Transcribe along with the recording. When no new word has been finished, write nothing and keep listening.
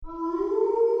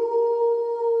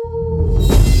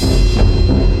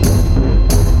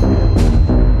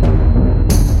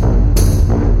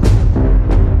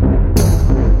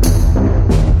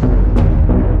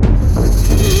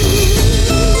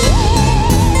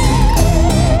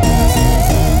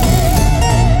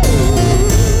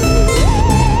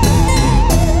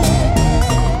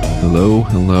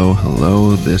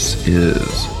Hello. This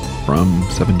is From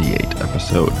 78,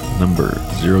 episode number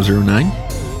 009.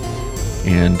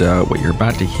 And what you're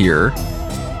about to hear,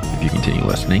 if you continue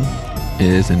listening,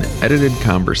 is an edited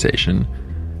conversation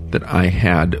that I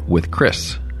had with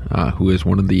Chris, who is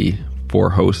one of the four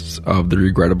hosts of the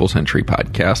Regrettable Century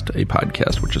podcast, a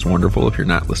podcast which is wonderful. If you're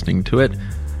not listening to it,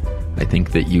 I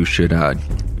think that you should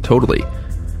totally,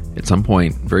 at some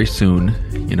point very soon,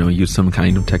 use some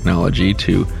kind of technology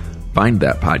to find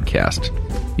that podcast.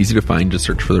 Easy to find, just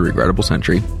search for the Regrettable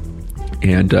Century.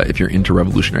 And if you're into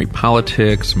revolutionary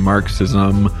politics,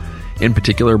 Marxism, in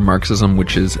particular Marxism,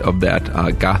 which is of that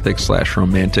Gothic /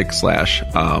 romantic /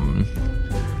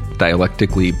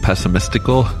 dialectically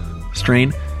pessimistical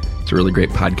strain, it's a really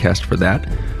great podcast for that.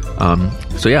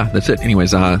 So yeah, that's it.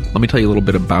 Anyways, let me tell you a little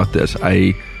bit about this.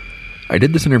 I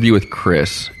did this interview with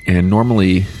Chris, and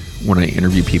normally when I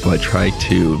interview people, I try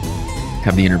to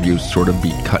have the interview sort of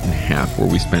be cut in half, where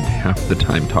we spend half the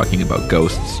time talking about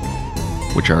ghosts,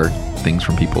 which are things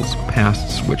from people's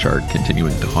pasts, which are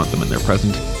continuing to haunt them in their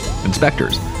present, and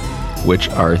specters, which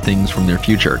are things from their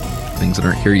future, things that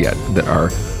aren't here yet, that are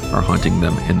haunting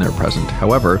them in their present.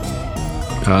 However,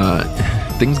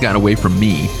 things got away from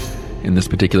me in this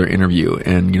particular interview,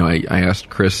 and I asked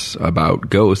Chris about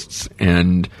ghosts,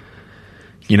 and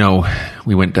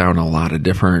we went down a lot of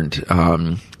different,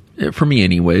 for me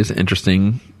anyways,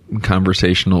 interesting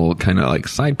conversational kind of like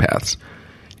side paths.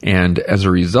 And as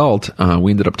a result, we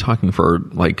ended up talking for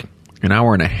like an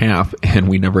hour and a half, and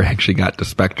we never actually got to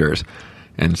specters.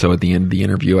 And so at the end of the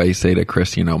interview, I say to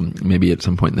Chris, maybe at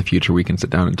some point in the future we can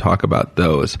sit down and talk about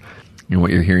those.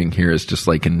 What you're hearing here is just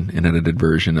like an edited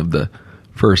version of the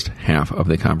first half of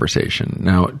the conversation.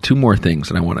 Now, two more things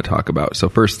that I want to talk about. So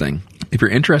first thing, if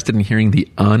you're interested in hearing the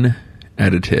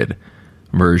unedited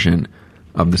version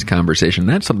of this conversation,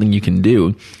 that's something you can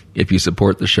do if you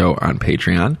support the show on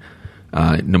Patreon.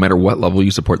 No matter what level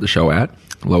you support the show at,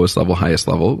 lowest level, highest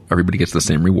level, everybody gets the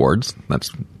same rewards.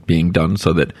 That's being done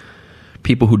so that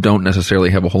people who don't necessarily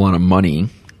have a whole lot of money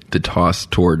to toss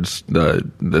towards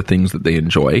the things that they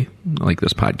enjoy, like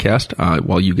this podcast,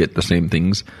 while you get the same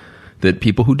things that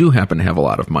people who do happen to have a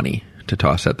lot of money to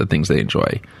toss at the things they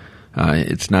enjoy.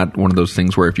 It's not one of those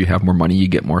things where if you have more money, you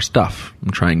get more stuff.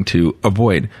 I'm trying to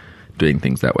avoid doing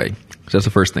things that way. So that's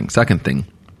the first thing. Second thing,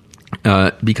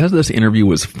 because this interview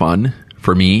was fun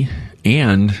for me,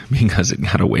 and because it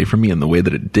got away from me in the way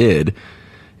that it did,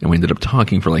 and we ended up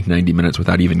talking for like 90 minutes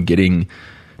without even getting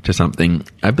to something,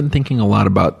 I've been thinking a lot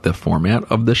about the format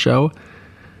of the show.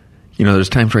 There's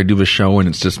times where I do a show and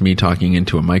it's just me talking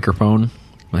into a microphone,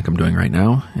 like I'm doing right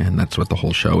now, and that's what the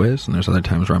whole show is. And there's other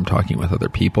times where I'm talking with other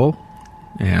people,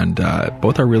 and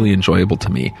both are really enjoyable to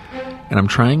me. And I'm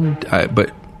trying,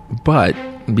 but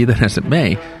be that as it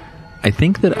may, I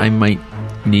think that I might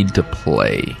need to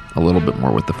play a little bit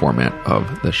more with the format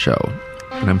of the show.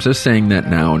 And I'm just saying that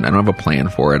now, and I don't have a plan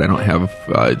for it. I don't have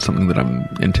something that I'm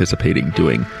anticipating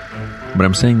doing. But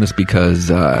I'm saying this because,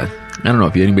 I don't know,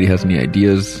 if anybody has any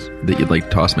ideas that you'd like to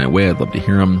toss my way, I'd love to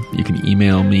hear them. You can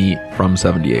email me from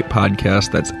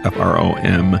 78podcast. That's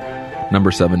FROM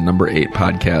 7 8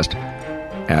 podcast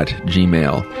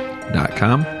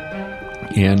 @gmail.com.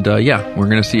 And we're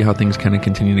going to see how things kind of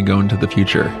continue to go into the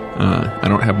future. I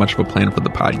don't have much of a plan for the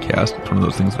podcast. It's one of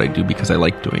those things that I do because I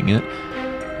like doing it.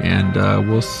 And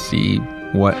we'll see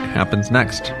what happens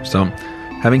next. So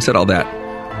having said all that,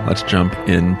 let's jump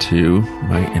into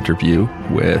my interview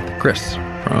with Chris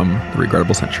from the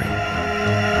Regrettable Century.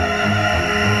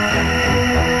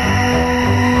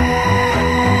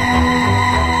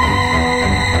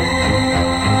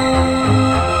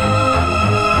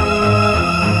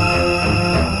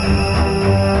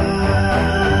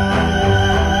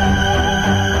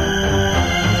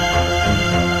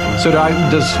 So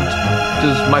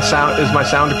is my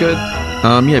sound good?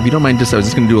 Yeah, if you don't mind, I was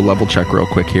just going to do a level check real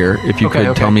quick here. If you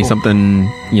could tell me something,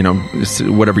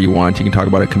 whatever you want. You can talk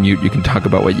about a commute. You can talk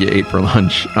about what you ate for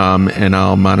lunch. And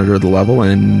I'll monitor the level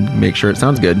and make sure it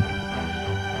sounds good.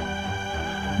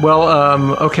 Well,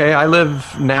 okay. I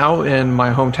live now in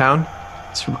my hometown.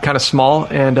 It's kind of small,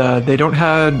 and they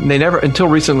never, until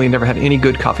recently, never had any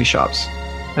good coffee shops.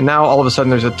 And now all of a sudden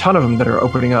there's a ton of them that are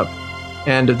opening up.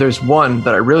 And there's one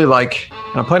that I really like,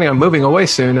 and I'm planning on moving away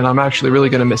soon, and I'm actually really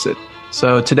going to miss it.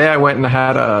 So today I went and I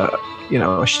had a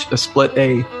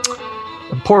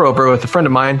pour over with a friend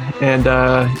of mine, and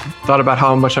thought about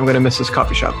how much I'm going to miss this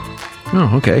coffee shop. Oh,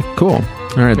 okay, cool.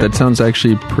 All right, that sounds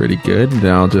actually pretty good.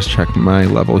 Now I'll just check my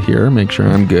level here, make sure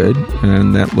I'm good,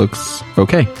 and that looks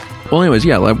okay. Well, anyways,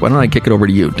 yeah, why don't I kick it over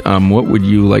to you? What would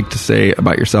you like to say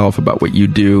about yourself, about what you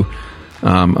do,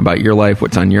 about your life,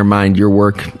 what's on your mind, your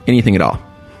work, anything at all?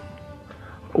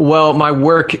 Well, my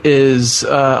work is,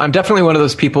 I'm definitely one of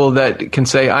those people that can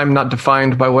say I'm not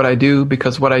defined by what I do,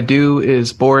 because what I do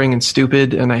is boring and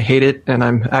stupid and I hate it. And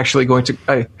I'm actually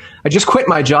I just quit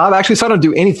my job actually, so I don't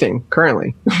do anything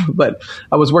currently, but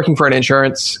I was working for an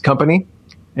insurance company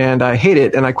and I hate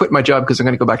it. And I quit my job because I'm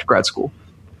going to go back to grad school.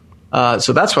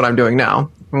 So that's what I'm doing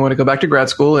now. I want to go back to grad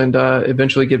school and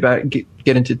eventually get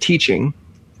into teaching,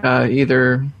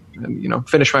 either,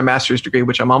 finish my master's degree,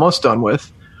 which I'm almost done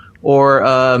with,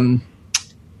 or,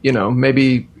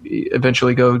 maybe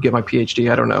eventually go get my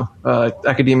PhD. I don't know.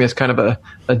 Academia is kind of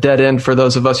a dead end for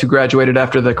those of us who graduated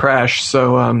after the crash.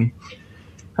 So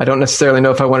I don't necessarily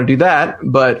know if I want to do that.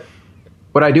 But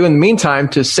what I do in the meantime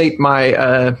to sate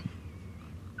my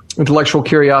intellectual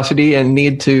curiosity and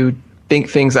need to think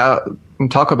things out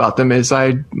and talk about them is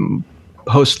I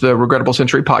host the Regrettable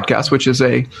Century podcast, which is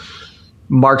a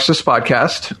Marxist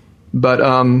podcast. But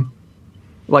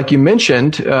like you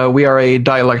mentioned, we are a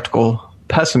dialectical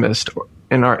pessimist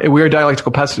we are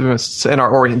dialectical pessimists in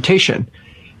our orientation.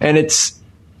 And it's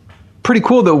pretty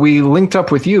cool that we linked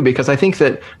up with you, because I think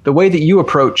that the way that you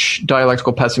approach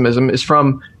dialectical pessimism is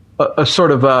from a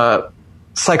sort of a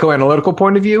psychoanalytical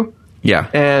point of view. Yeah.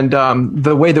 And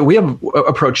the way that we have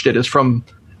approached it is from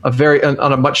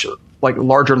on a much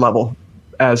larger level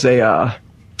as a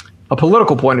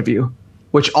political point of view,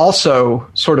 which also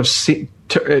sort of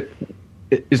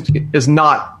is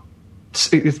not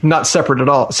separated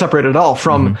at all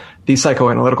from the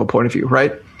psychoanalytical point of view,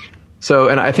 right? So,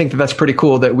 and I think that's pretty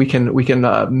cool that we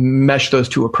can mesh those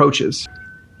two approaches.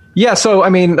 Yeah. So, I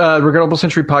mean, Regrettable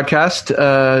Century podcast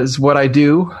is what I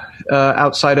do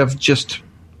outside of just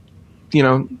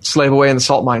slave away in the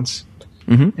salt mines.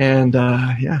 And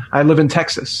I live in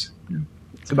Texas.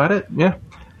 That's about it. Yeah.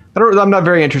 I'm not a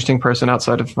very interesting person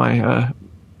outside of my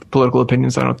political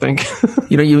opinions, I don't think.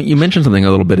 You mentioned something a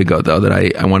little bit ago, though, that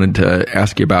I wanted to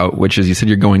ask you about, which is you said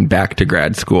you're going back to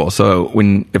grad school. So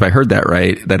if I heard that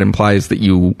right, that implies that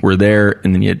you were there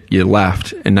and then you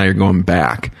left and now you're going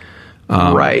back.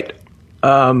 Right.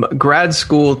 Grad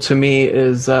school to me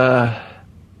is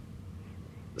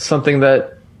something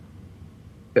that...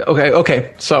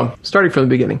 Okay. So starting from the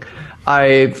beginning,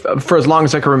 for as long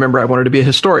as I can remember, I wanted to be a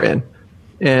historian.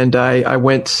 And I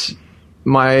went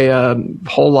my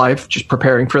whole life just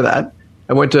preparing for that.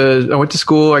 I went to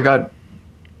school. I got,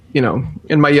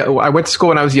 I went to school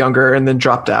when I was younger and then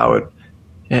dropped out,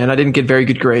 and I didn't get very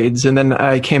good grades. And then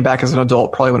I came back as an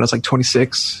adult, probably when I was like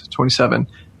 26, 27.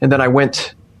 And then I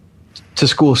went to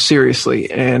school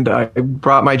seriously, and I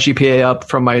brought my GPA up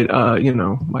from my,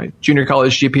 my junior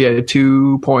college GPA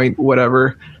 2 point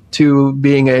whatever to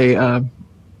being a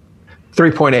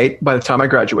 3.8 by the time I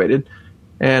graduated.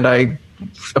 And I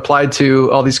applied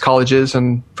to all these colleges,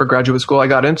 and for graduate school, I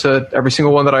got into every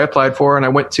single one that I applied for. And I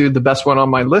went to the best one on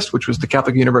my list, which was the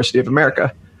Catholic University of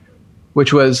America,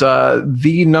 which was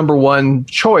the number one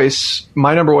choice,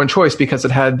 my number one choice, because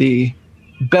it had the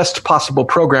best possible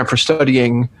program for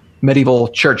studying medieval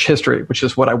church history, which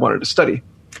is what I wanted to study.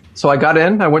 So I got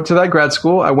in, I went to that grad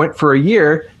school, I went for a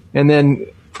year, and then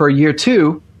for year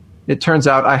 2, it turns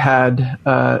out I had,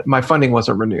 my funding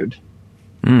wasn't renewed.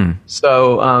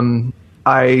 So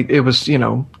it was,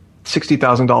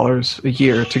 $60,000 a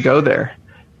year to go there.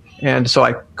 And so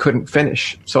I couldn't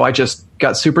finish. So I just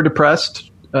got super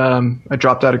depressed. I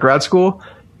dropped out of grad school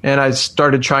and I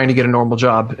started trying to get a normal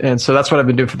job. And so that's what I've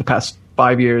been doing for the past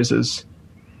 5 years, is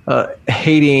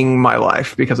hating my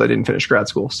life because I didn't finish grad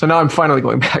school. So now I'm finally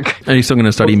going back. Are you still going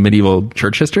to study medieval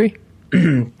church history?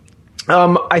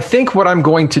 I think what I'm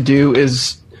going to do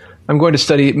is I'm going to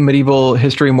study medieval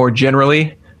history more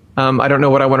generally. I don't know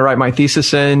what I want to write my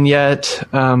thesis in yet.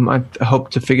 I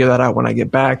hope to figure that out when I get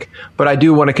back. But I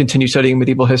do want to continue studying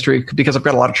medieval history because I've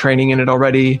got a lot of training in it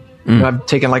already. I've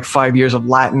taken like 5 years of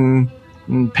Latin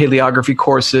and paleography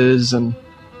courses, and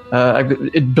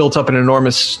it built up an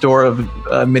enormous store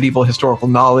of medieval historical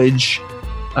knowledge.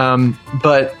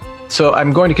 But so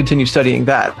I'm going to continue studying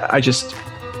that.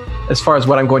 As far as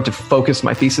what I'm going to focus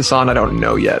my thesis on, I don't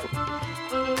know yet.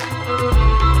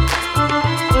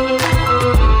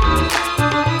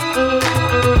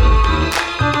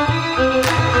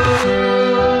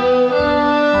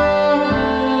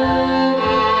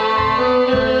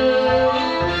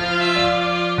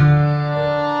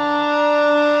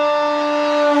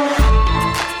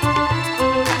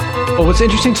 Well, what's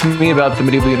interesting to me about the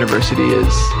medieval university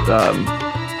is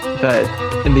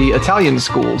that in the Italian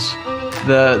schools,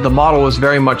 the model was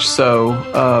very much so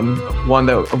one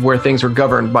where things were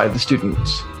governed by the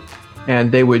students,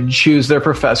 and they would choose their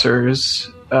professors,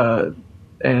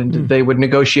 and they would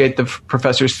negotiate the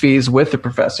professor's fees with the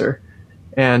professor,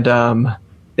 and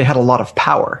they had a lot of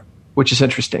power. which is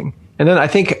interesting. And then I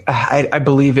think, I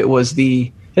believe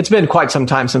it's been quite some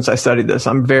time since I studied this.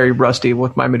 I'm very rusty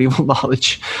with my medieval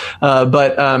knowledge.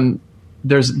 But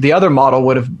there's the other model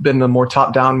would have been the more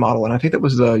top-down model. And I think that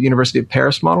was the University of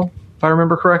Paris model, if I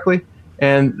remember correctly.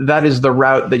 And that is the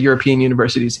route that European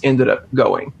universities ended up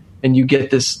going. And you get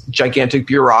this gigantic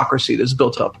bureaucracy that's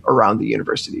built up around the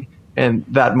university. And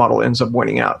that model ends up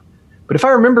winning out. But if I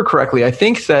remember correctly, I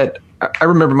think that I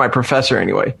remember my professor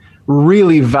anyway,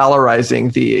 really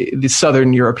valorizing the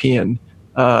Southern European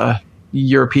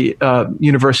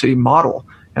university model,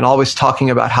 and always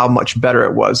talking about how much better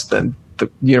it was than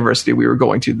the university we were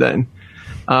going to then.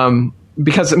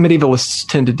 Because medievalists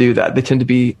tend to do that. They tend to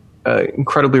be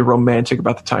incredibly romantic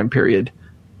about the time period,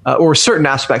 or certain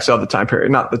aspects of the time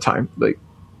period, not the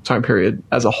time period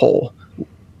as a whole.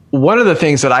 One of the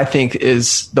things that I think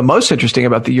is the most interesting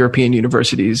about the European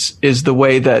universities is the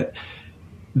way that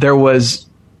there was,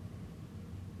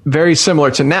 very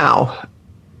similar to now,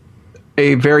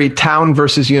 a very town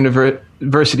versus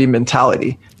university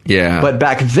mentality. Yeah. But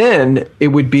back then, it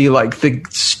would be like the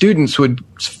students would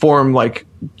form like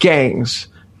gangs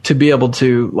to be able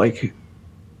to like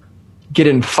get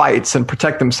in fights and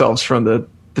protect themselves from the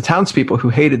townspeople who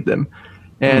hated them.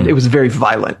 And it was very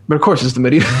violent. But of course, it's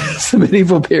the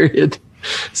medieval period.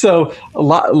 So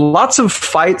lots of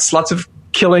fights, lots of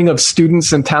killing of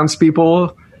students and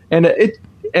townspeople.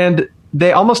 And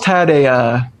they almost had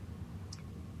a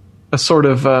sort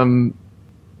of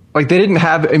like they didn't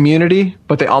have immunity,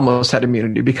 but they almost had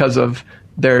immunity because of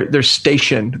their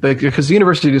station. Because the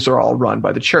universities are all run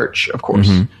by the church, of course,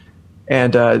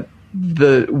 and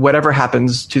the whatever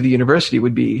happens to the university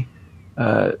would be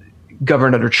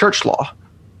governed under church law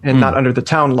and not under the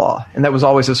town law, and that was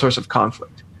always a source of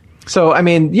conflict. So, I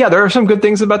mean, yeah, there are some good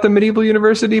things about the medieval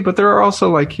university, but there are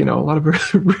also like, a lot of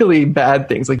really bad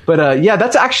things. Yeah,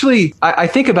 that's actually, I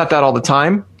think about that all the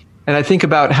time. And I think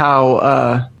about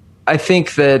how, I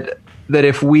think that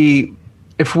if we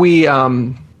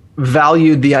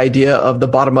valued the idea of the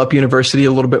bottom up university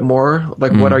a little bit more,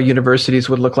 like what our universities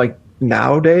would look like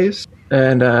nowadays.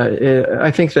 And, I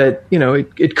think that,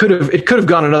 it could have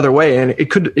gone another way, and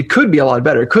it could be a lot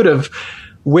better. It could have,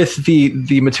 with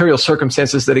the material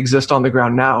circumstances that exist on the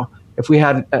ground now, if we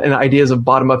had ideas of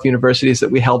bottom-up universities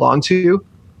that we held on to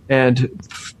and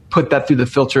put that through the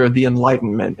filter of the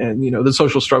Enlightenment and, the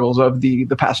social struggles of the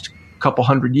past couple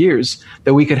hundred years,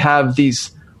 that we could have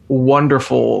these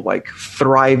wonderful, like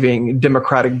thriving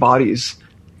democratic bodies,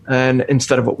 and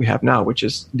instead of what we have now, which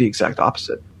is the exact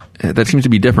opposite. That seems to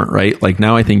be different, right? Like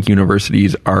now I think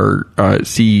universities are,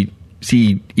 see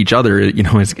each other,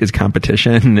 as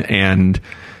competition, and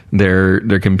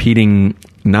they're competing,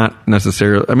 not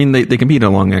necessarily, I mean, they compete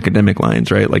along academic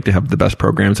lines, right? Like they have the best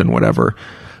programs and whatever.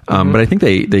 But I think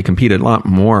they compete a lot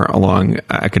more along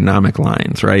economic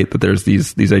lines, right? That there's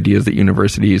these ideas that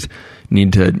universities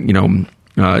need to,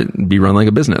 be run like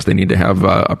a business. They need to have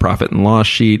a profit and loss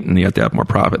sheet, and you have to have more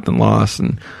profit than loss,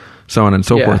 and so on and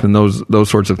so forth. And those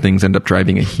sorts of things end up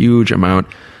driving a huge amount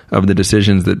of the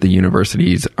decisions that the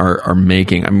universities are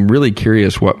making. I'm really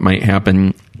curious what might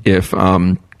happen if,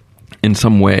 in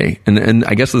some way, and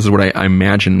I guess this is what I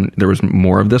imagine there was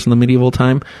more of this in the medieval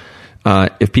time.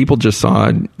 If people just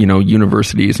saw,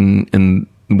 universities and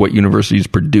what universities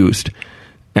produced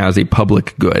as a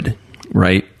public good,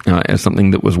 right? As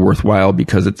something that was worthwhile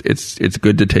because it's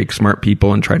good to take smart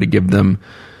people and try to give them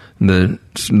the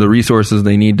resources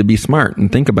they need to be smart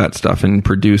and think about stuff and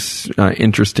produce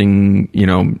interesting,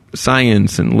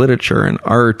 science and literature and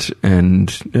art and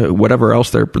whatever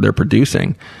else they're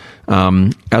producing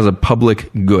as a public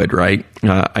good, right?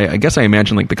 I guess I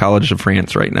imagine like the College of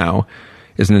France right now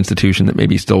is an institution that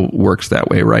maybe still works that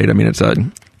way, right? I mean, it's a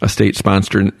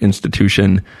state-sponsored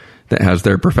institution that has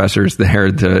their professors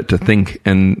there to think,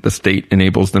 and the state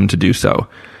enables them to do so.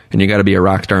 And you got to be a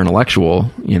rock star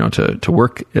intellectual, to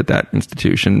work at that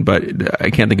institution. But I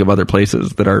can't think of other places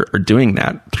that are doing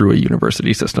that through a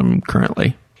university system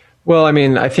currently. Well, I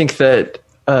mean, I think that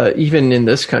even in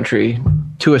this country,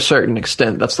 to a certain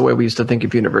extent, that's the way we used to think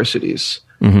of universities.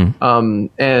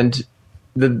 And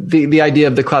the idea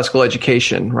of the classical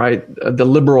education, right? The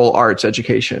liberal arts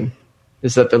education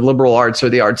is that the liberal arts are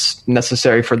the arts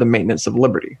necessary for the maintenance of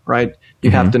liberty, right? You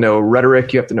have to know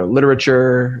rhetoric, you have to know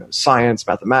literature, science,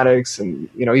 mathematics, and,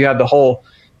 you have the whole,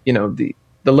 the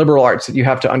liberal arts that you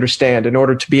have to understand in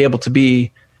order to be able to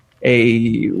be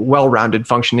a well-rounded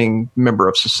functioning member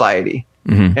of society.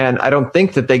 And I don't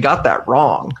think that they got that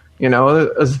wrong.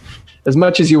 As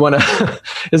much as you want to,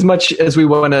 as much as we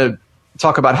want to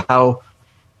talk about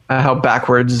how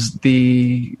backwards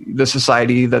the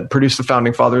society that produced the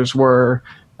founding fathers were,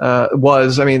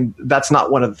 I mean, that's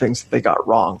not one of the things that they got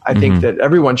wrong. I think that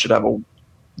everyone should have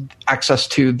access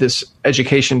to this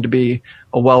education to be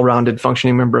a well-rounded,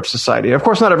 functioning member of society. Of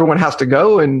course, not everyone has to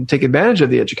go and take advantage of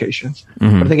the education,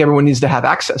 but I think everyone needs to have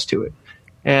access to it.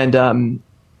 And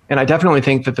I definitely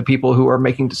think that the people who are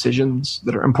making decisions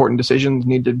that are important decisions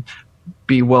need to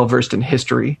be well-versed in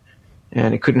history.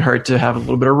 And it couldn't hurt to have a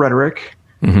little bit of rhetoric,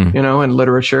 and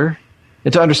literature,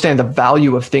 and to understand the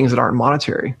value of things that aren't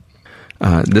monetary.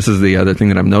 This is the other thing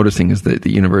that I'm noticing is that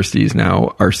the universities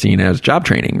now are seen as job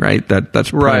training, right?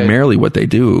 That's primarily what they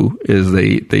do is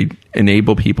they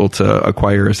enable people to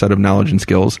acquire a set of knowledge and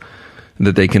skills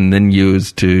that they can then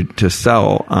use to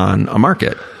sell on a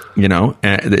market. And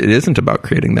it isn't about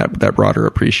creating that broader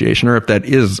appreciation, or if that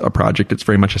is a project, it's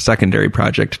very much a secondary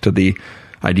project to the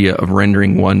idea of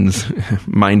rendering one's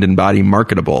mind and body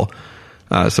marketable,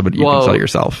 so that you can sell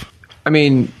yourself. I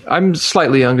mean, I'm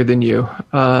slightly younger than you.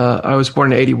 I was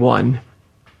born in 81.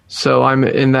 So I'm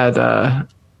in that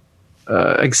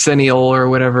exennial or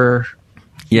whatever.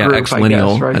 Yeah, group,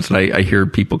 exennial. Right? That's what I hear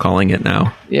people calling it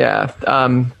now. Yeah.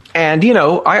 And,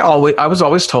 I was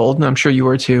always told, and I'm sure you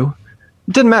were too,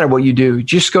 it doesn't matter what you do.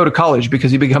 Just go to college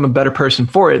because you become a better person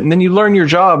for it. And then you learn your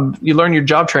job. You learn your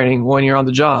job training when you're on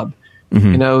the job.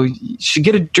 You should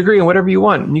get a degree in whatever you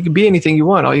want. And you can be anything you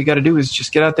want. All you got to do is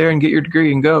just get out there and get your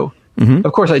degree and go.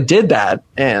 Of course, I did that.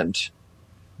 And,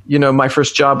 my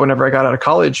first job whenever I got out of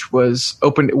college was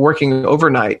working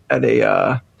overnight at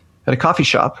a coffee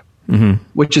shop,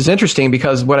 which is interesting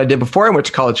because what I did before I went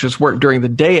to college was work during the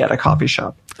day at a coffee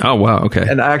shop. Oh, wow. Okay.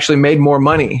 And I actually made more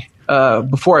money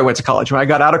before I went to college. When I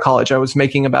got out of college, I was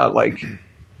making about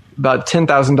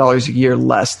 $10,000 a year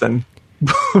less than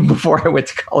before I went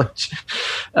to college.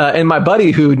 And my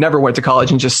buddy who never went to college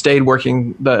and just stayed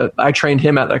working, I trained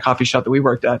him at the coffee shop that we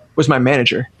worked at, was my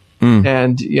manager.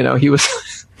 And, he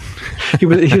was, he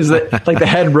was like the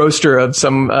head roaster of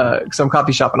some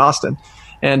coffee shop in Austin.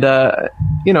 And,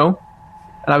 and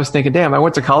I was thinking, damn, I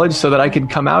went to college so that I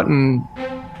could come out and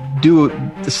do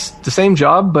the same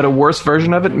job, but a worse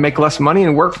version of it, and make less money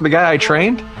and work for the guy I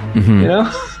trained,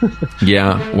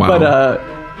 Yeah. Wow. But,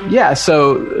 yeah,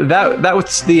 so that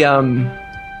was the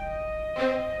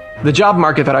job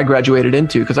market that I graduated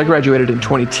into, because I graduated in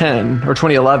 2010 or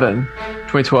 2011,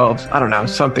 2012, I don't know,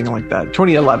 something like that.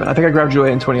 2011. I think I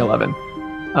graduated in 2011,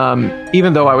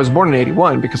 even though I was born in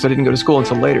 81 because I didn't go to school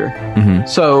until later.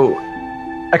 So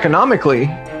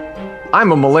economically,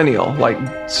 I'm a millennial, like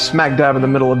smack dab in the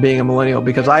middle of being a millennial,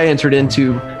 because I entered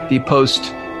into the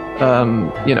post,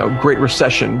 Great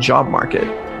Recession job market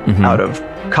out of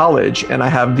college, and I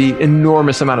have the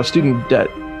enormous amount of student debt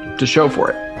to show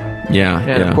for it. Yeah.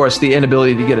 And of course, the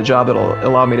inability to get a job that'll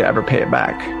allow me to ever pay it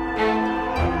back.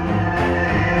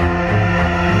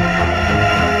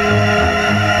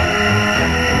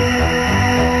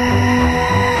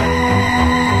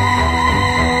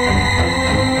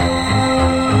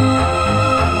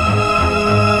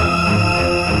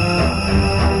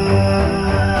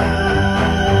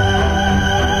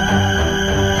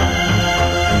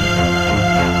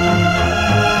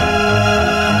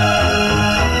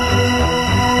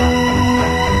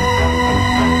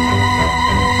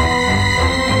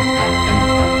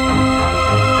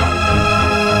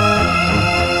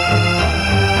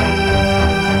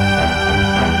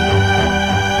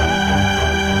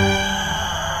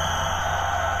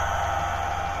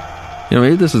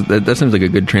 Maybe that seems like a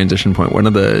good transition point. One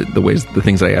of the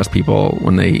things I ask people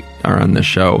when they are on this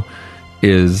show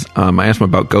is I ask them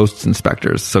about ghosts and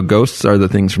specters. So ghosts are the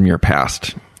things from your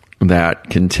past that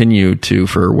continue to,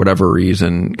 for whatever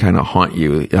reason, kind of haunt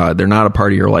you. They're not a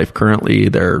part of your life currently.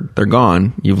 They're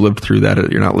gone. You've lived through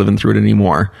that. You're not living through it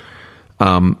anymore.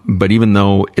 But even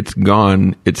though it's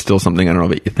gone, it's still something, I don't know,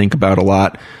 that you think about a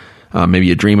lot. Maybe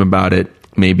you dream about it.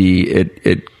 Maybe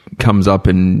it comes up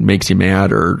and makes you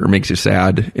mad or makes you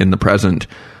sad in the present,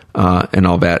 and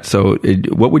all that. So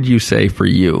what would you say for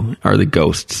you are the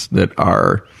ghosts that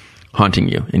are haunting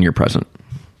you in your present?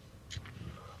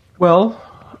 Well,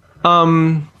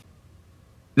 the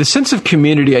sense of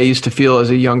community I used to feel as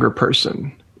a younger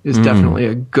person is definitely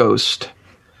a ghost.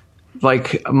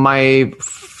 Like my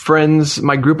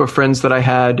group of friends that I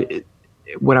had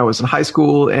when I was in high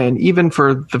school, and even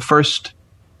for the first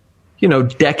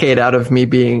decade out of me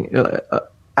being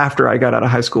after I got out of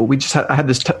high school, I had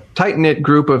this tight-knit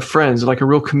group of friends, like a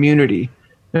real community.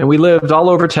 And we lived all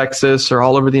over Texas or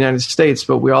all over the United States,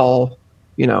 but we all,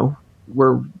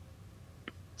 were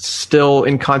still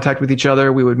in contact with each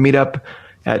other. We would meet up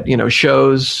at,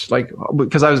 shows, like,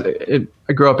 because I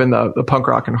grew up in the punk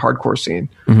rock and hardcore scene.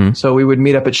 So we would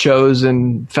meet up at shows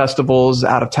and festivals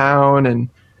out of town. And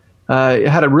I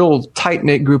had a real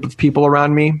tight-knit group of people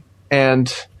around me.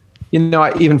 And,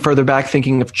 even further back,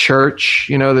 thinking of church,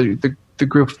 the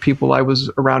group of people I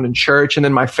was around in church, and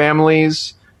then my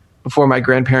families. Before my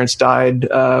grandparents died,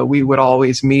 we would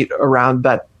always meet around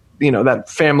that, that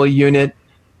family unit.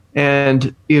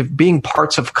 And being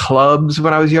parts of clubs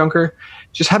when I was younger,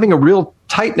 just having a real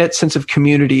tight-knit sense of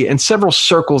community and several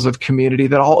circles of community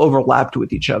that all overlapped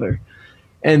with each other.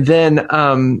 And then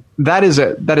that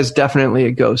is definitely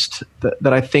a ghost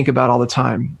that I think about all the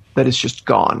time that is just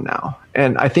gone now.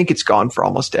 And I think it's gone for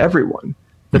almost everyone,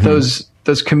 that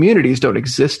those communities don't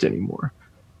exist anymore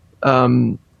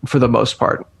for the most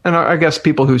part. And I guess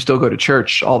people who still go to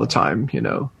church all the time,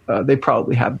 they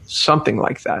probably have something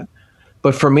like that.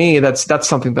 But for me, that's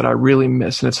something that I really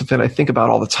miss, and it's something I think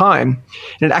about all the time.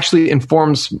 And it actually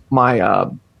informs my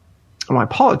my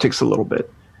politics a little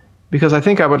bit, because I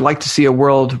think I would like to see a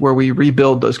world where we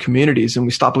rebuild those communities and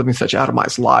we stop living such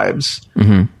atomized lives.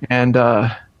 And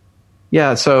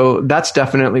so that's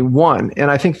definitely one. And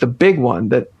I think the big one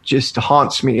that just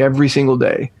haunts me every single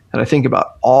day, and I think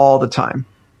about all the time,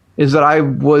 is that I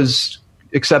was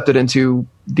accepted into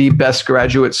the best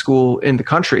graduate school in the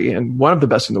country and one of the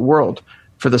best in the world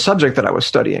for the subject that I was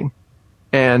studying.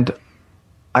 And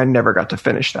I never got to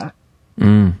finish that.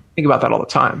 Think about that all the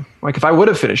time. Like, if I would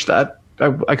have finished that,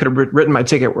 I could have written my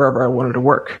ticket wherever I wanted to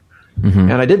work.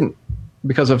 And I didn't,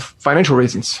 because of financial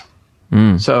reasons.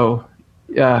 So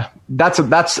yeah, that's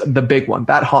the big one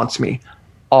that haunts me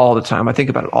all the time. I think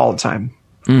about it all the time.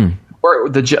 Or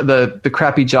the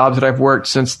crappy jobs that I've worked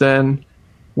since then,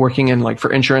 working in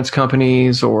for insurance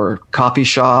companies or coffee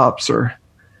shops, or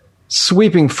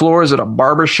sweeping floors at a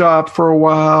barber shop for a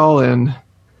while. And,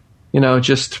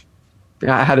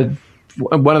 I had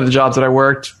one of the jobs that I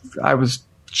worked, I was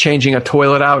changing a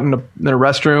toilet out in a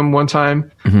restroom one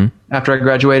time after I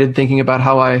graduated, thinking about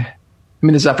how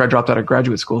this is after I dropped out of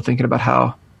graduate school, thinking about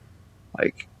how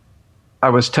I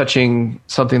was touching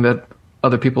something that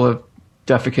other people have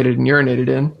defecated and urinated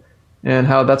in, and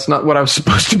how that's not what I was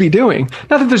supposed to be doing.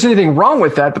 Not that there's anything wrong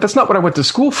with that, but that's not what I went to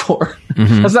school for.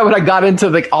 That's not what I got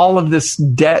into all of this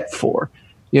debt for,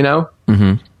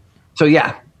 So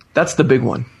yeah, that's the big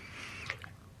one.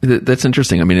 That's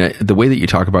interesting. I mean, the way that you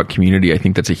talk about community, I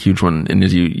think that's a huge one. And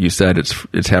as you said,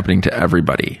 it's happening to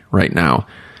everybody right now.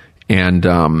 And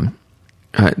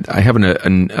I have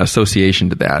an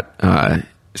association to that.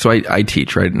 So I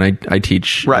teach, right? And I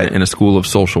teach in a school of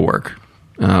social work.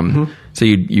 So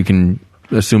you can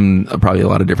assume probably a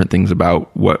lot of different things about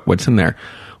what's in there.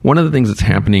 One of the things that's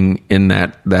happening in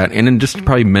that and in just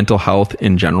probably mental health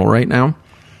in general right now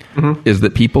is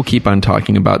that people keep on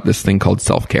talking about this thing called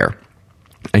self-care.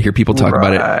 I hear people talk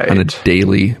about it on a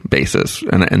daily basis,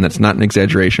 and that's not an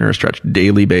exaggeration or a stretch.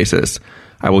 Daily basis,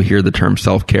 I will hear the term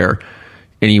self-care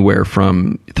anywhere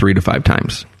from 3 to 5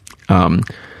 times.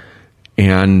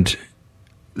 And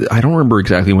I don't remember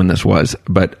exactly when this was,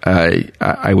 but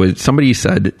somebody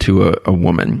said to a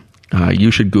woman, you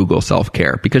should Google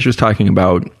self-care, because she was talking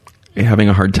about having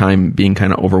a hard time, being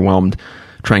kind of overwhelmed,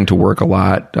 trying to work a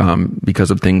lot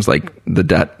because of things like the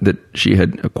debt that she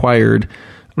had acquired.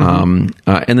 And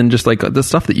then just the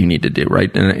stuff that you need to do,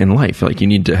 right, in life. You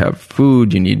need to have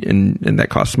food, and that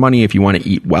costs money if you want to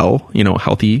eat well,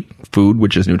 healthy food,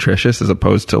 which is nutritious, as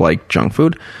opposed to junk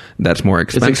food. That's more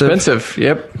expensive. It's expensive.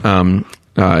 Yep.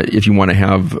 If you want to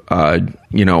have,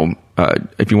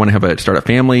 if you want to have start a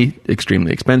family,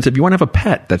 extremely expensive. You want to have a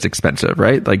pet, that's expensive,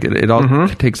 right? It all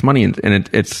takes money, and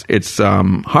it's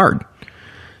hard.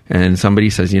 And somebody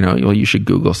says, well, you should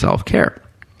Google self-care.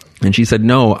 And she said,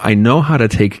 no, I know how to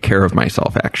take care of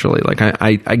myself, actually.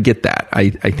 I get that. I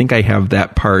think I have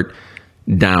that part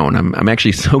down. I'm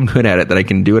actually so good at it that I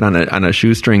can do it on a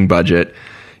shoestring budget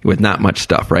with not much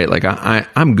stuff, right?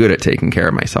 I'm good at taking care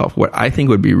of myself. What I think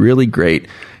would be really great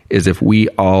is if we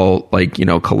all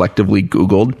collectively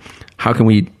Googled, how can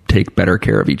we take better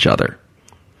care of each other?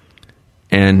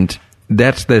 And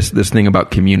that's this thing about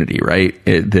community, right?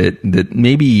 That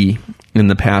maybe in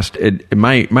the past,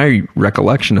 my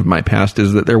recollection of my past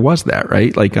is that there was that,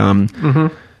 right?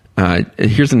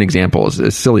 Here's an example,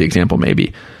 a silly example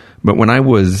maybe, but when I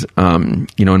was, in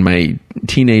my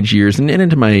teenage years and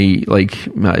into my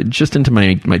just into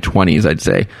my 20s, I'd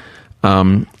say,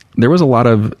 there was a lot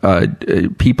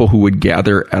of people who would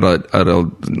gather at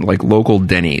a local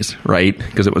Denny's, right?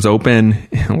 Because it was open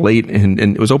late and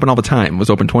it was open all the time. It was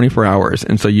open 24 hours,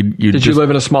 and so you did you live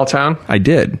in a small town? I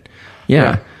did,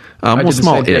 yeah.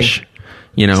 Small-ish,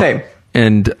 Same.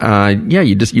 And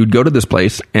you'd go to this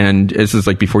place, and this is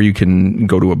before you can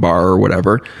go to a bar or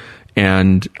whatever.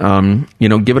 And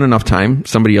given enough time,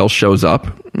 somebody else shows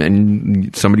up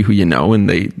and somebody who you know, and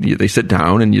they sit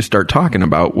down and you start talking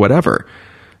about whatever.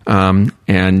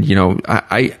 And you know,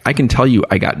 I can tell you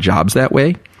I got jobs that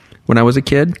way when I was a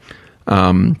kid.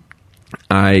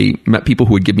 I met people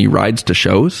who would give me rides to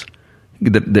shows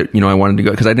that you know, I wanted to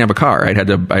go because I didn't have a car. I had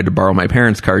to borrow my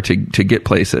parents' car to get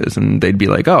places, and they'd be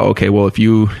like, "Oh, okay, well, if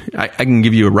I can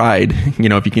give you a ride, you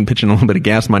know, if you can pitch in a little bit of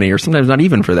gas money, or sometimes not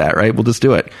even for that, right? We'll just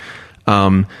do it."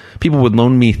 People would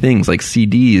loan me things like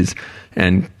CDs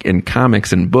and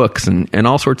comics and books and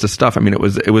all sorts of stuff. I mean, it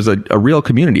was a real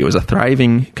community. It was a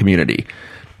thriving community.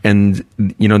 And,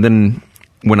 you know, then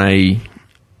when I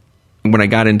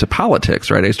got into politics,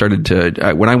 right, I started to,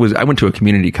 I went to a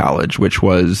community college, which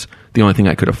was the only thing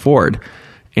I could afford.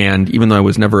 And even though I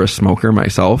was never a smoker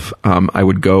myself, I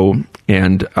would go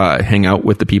and hang out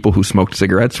with the people who smoked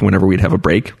cigarettes whenever we'd have a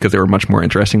break, because they were much more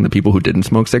interesting than the people who didn't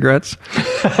smoke cigarettes.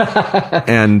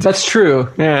 And that's true.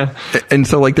 Yeah. And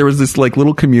so like there was this like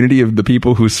little community of the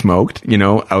people who smoked, you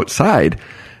know, outside.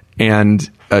 And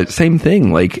same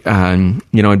thing, like, you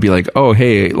know, I'd be like, oh,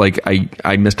 hey, like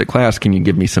I missed a class. Can you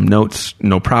give me some notes?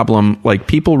 No problem. Like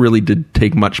people really did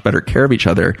take much better care of each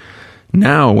other.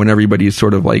 Now, when everybody's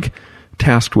sort of like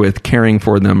tasked with caring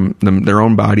for them, their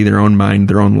own body, their own mind,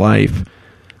 their own life,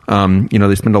 you know,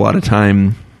 they spend a lot of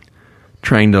time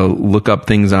trying to look up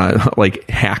things on like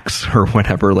hacks or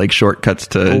whatever, like shortcuts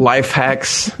to life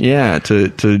hacks. Yeah. To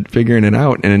figuring it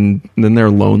out. And then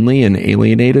they're lonely and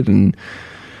alienated and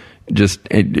just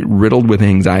riddled with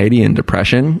anxiety and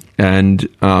depression. And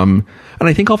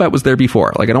I think all that was there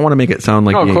before. Like, I don't want to make it sound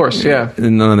like, of course, yeah,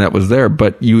 none of that was there,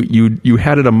 but you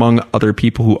had it among other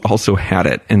people who also had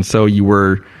it. And so you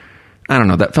were, I don't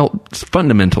know, that felt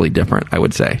fundamentally different, I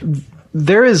would say.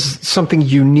 There is something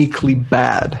uniquely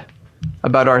bad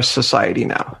about our society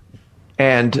now.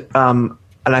 And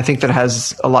I think that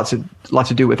has a lot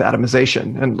to do with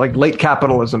atomization and like late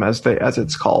capitalism as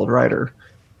it's called, right? Or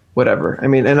whatever. I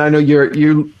mean, and I know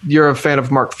you're a fan of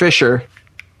Mark Fisher,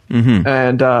 mm-hmm.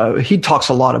 and he talks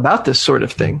a lot about this sort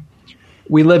of thing.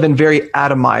 We live very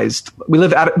atomized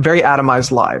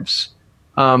lives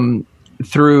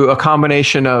through a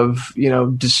combination of, you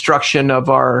know, destruction of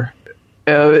our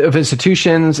of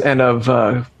institutions and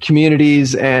of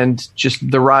communities, and just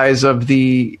the rise of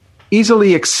the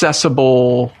easily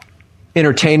accessible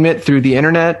entertainment through the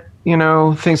internet. You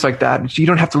know, things like that. You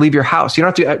don't have to leave your house. You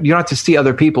don't have to see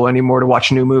other people anymore to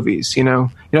watch new movies. You know, you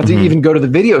don't have to even go to the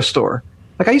video store.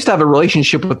 Like I used to have a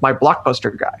relationship with my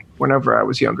Blockbuster guy whenever I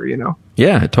was younger. You know.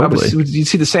 Yeah, totally. You'd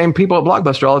see the same people at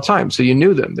Blockbuster all the time, so you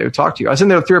knew them. They would talk to you. I was in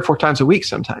there 3 or 4 times a week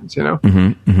sometimes. You know.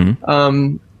 Mm-hmm,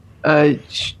 mm-hmm.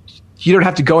 You don't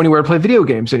have to go anywhere to play video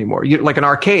games anymore. Like an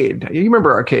arcade. You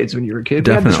remember arcades when you were a kid?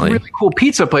 Definitely. We had this really cool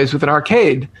pizza place with an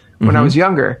arcade when I was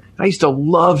younger. I used to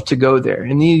love to go there.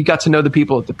 And you got to know the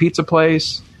people at the pizza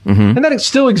place. Mm-hmm. And that it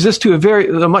still exists to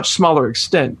a much smaller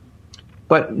extent,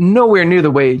 but nowhere near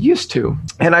the way it used to.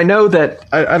 And I know that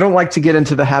I don't like to get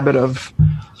into the habit of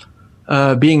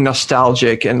being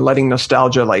nostalgic and letting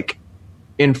nostalgia like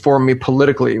inform me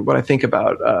politically what I think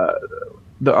about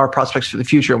our prospects for the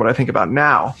future and what I think about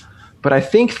now. But I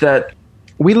think that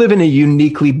we live in a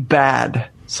uniquely bad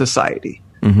society,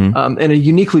 mm-hmm. And a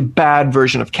uniquely bad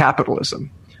version of capitalism.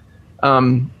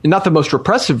 Not the most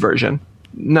repressive version,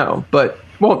 no, but,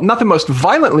 well, not the most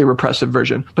violently repressive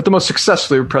version, but the most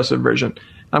successfully repressive version.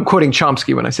 I'm quoting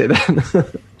Chomsky when I say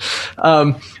that.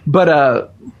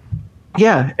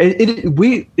 Yeah,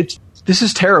 this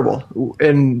is terrible.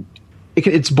 And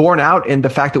it's borne out in the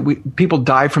fact that people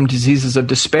die from diseases of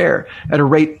despair at a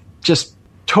rate just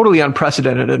totally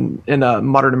unprecedented in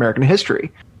modern American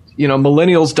history. You know,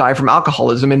 millennials die from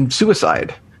alcoholism and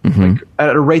suicide, mm-hmm. like at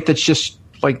a rate that's just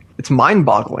like, it's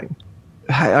mind-boggling.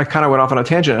 I kind of went off on a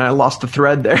tangent and I lost the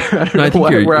thread there. I think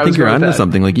you're onto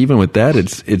something. Like even with that,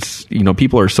 it's you know,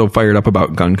 people are so fired up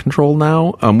about gun control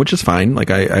now, which is fine.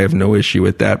 Like I have no issue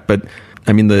with that, but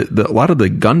I mean, a lot of the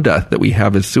gun death that we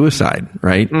have is suicide,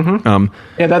 right? Mm-hmm.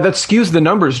 Yeah, that skews the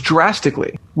numbers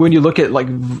drastically when you look at like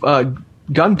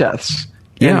gun deaths.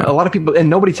 Yeah, and a lot of people, and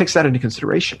nobody takes that into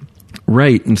consideration.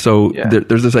 Right, and so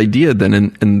there's this idea then,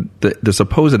 and the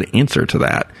supposed answer to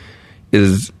that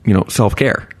is, you know,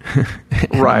 self-care.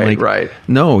 Right, like, right.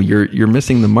 No, you're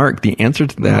missing the mark. The answer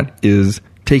to that is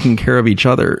taking care of each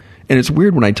other. And it's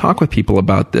weird when I talk with people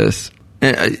about this.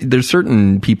 There's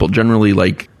certain people, generally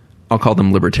like, I'll call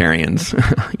them libertarians,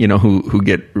 you know, who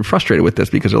get frustrated with this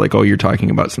because they're like, oh, you're talking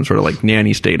about some sort of like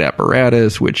nanny state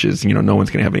apparatus, which is, you know, no one's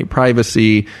going to have any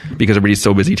privacy because everybody's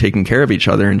so busy taking care of each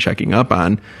other and checking up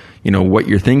on, you know, what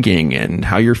you're thinking and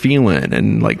how you're feeling.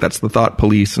 And like, that's the thought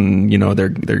police. And, you know,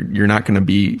 you're not going to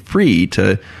be free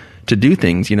to to do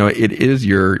things. It is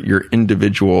your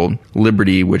individual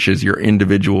liberty, which is your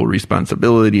individual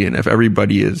responsibility. And if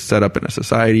everybody is set up in a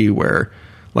society where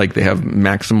like they have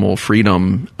maximal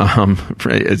freedom,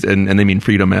 and they mean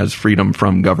freedom as freedom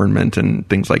from government and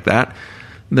things like that,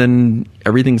 then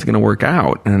everything's going to work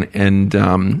out. And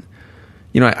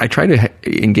I try to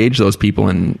engage those people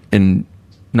and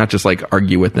not just like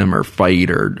argue with them or fight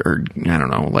or I don't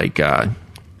know, like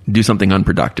do something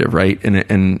unproductive, right?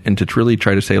 And to really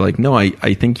try to say like, no,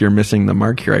 I think you're missing the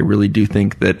mark here. I really do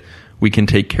think that we can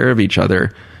take care of each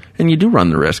other. And you do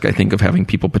run the risk, I think, of having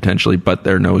people potentially butt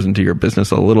their nose into your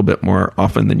business a little bit more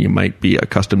often than you might be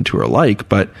accustomed to or like.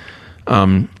 But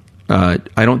I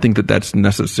don't think that that's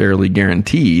necessarily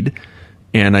guaranteed.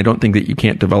 And I don't think that you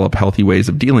can't develop healthy ways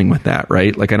of dealing with that,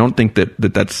 right? Like, I don't think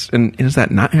that's, and is that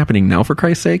not happening now, for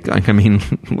Christ's sake? Like, I mean,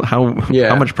 how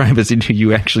much privacy do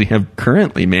you actually have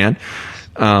currently, man?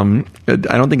 I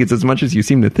don't think it's as much as you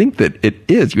seem to think that it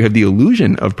is. You have the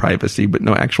illusion of privacy, but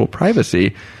no actual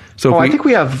privacy. So I think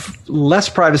we have less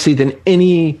privacy than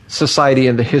any society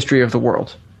in the history of the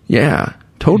world. Yeah,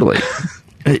 totally.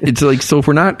 It's like, so if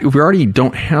we already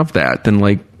don't have that, then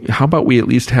like, how about we at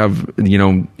least have,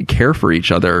 care for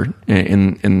each other,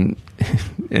 and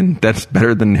that's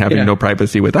better than having no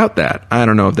privacy without that. I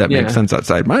don't know if that makes sense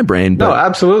outside my brain, but no,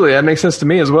 absolutely. That makes sense to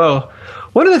me as well.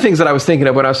 One of the things that I was thinking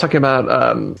of when I was talking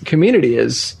about community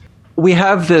is we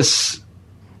have this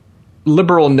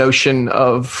liberal notion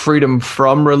of freedom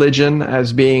from religion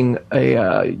as being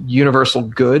a universal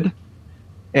good.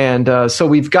 And so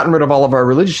we've gotten rid of all of our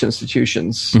religious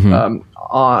institutions. Mm-hmm.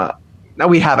 Now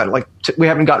we haven't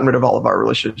gotten rid of all of our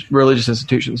religious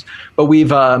institutions, but we've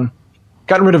gotten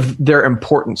rid of their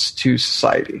importance to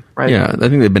society, right? Yeah, I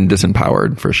think they've been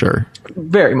disempowered for sure.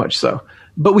 Very much so.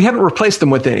 But we haven't replaced them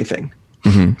with anything.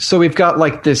 Mm-hmm. So we've got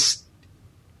like this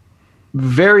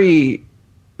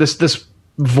this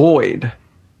void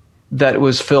that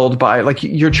was filled by, like,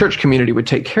 your church community would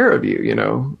take care of you,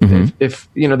 mm-hmm. if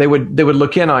they would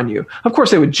look in on you. Of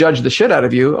course, they would judge the shit out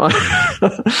of you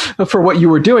for what you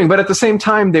were doing, but at the same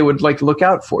time, they would like look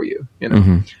out for you.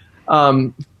 Mm-hmm.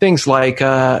 Things like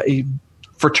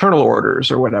fraternal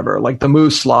orders or whatever, like the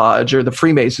Moose Lodge or the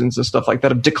Freemasons and stuff like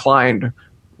that have declined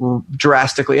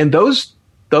drastically. And those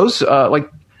like,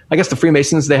 I guess the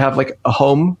Freemasons, they have like a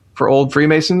home for old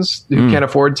Freemasons who can't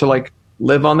afford to like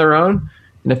live on their own.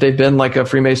 And if they've been like a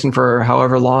Freemason for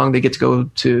however long, they get to go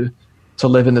to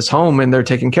live in this home and they're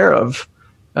taken care of.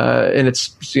 And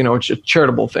it's, it's a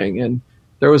charitable thing. And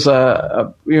there was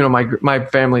my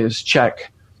family is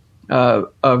Czech,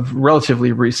 of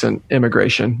relatively recent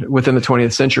immigration within the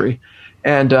 20th century.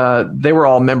 And they were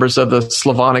all members of the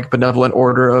Slavonic Benevolent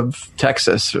Order of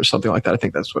Texas or something like that. I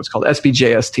think that's what it's called,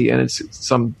 SBJST, and it's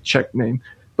some Czech name.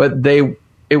 But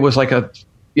it was like a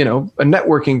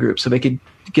networking group, so they could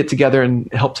get together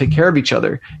and help take care of each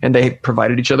other. And they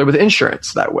provided each other with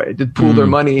insurance that way, to pool their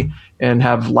money and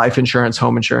have life insurance,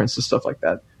 home insurance, and stuff like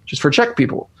that, just for Czech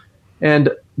people.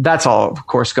 And that's all, of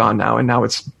course, gone now. And now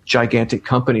it's gigantic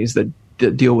companies that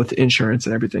deal with insurance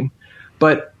and everything.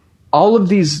 But all of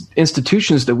these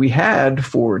institutions that we had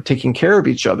for taking care of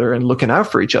each other and looking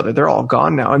out for each other, they're all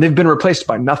gone now, and they've been replaced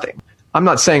by nothing. I'm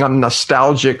not saying I'm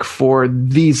nostalgic for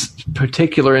these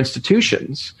particular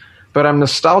institutions, but I'm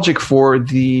nostalgic for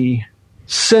the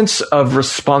sense of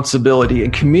responsibility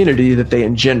and community that they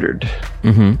engendered.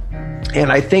 Mm-hmm. And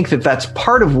I think that that's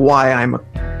part of why I'm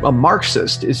a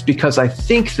Marxist, is because I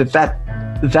think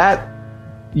that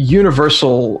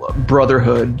universal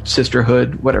brotherhood,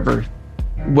 sisterhood, whatever.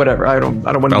 I don't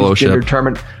want to use gender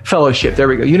term. Fellowship. There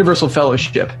we go. Universal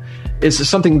fellowship is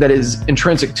something that is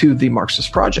intrinsic to the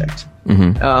Marxist project.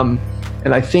 Mm-hmm.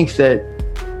 And I think that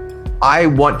I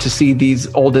want to see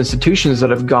these old institutions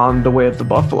that have gone the way of the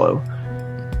buffalo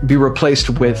be replaced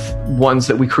with ones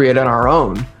that we create on our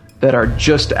own that are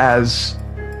just as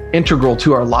integral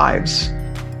to our lives.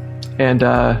 And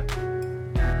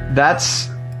that's,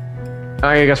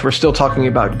 I guess we're still talking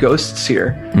about ghosts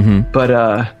here, mm-hmm. but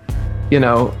I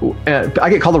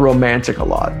get called a romantic a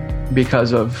lot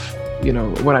because of,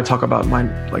 when I talk about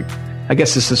I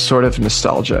guess this is sort of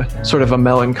nostalgia, sort of a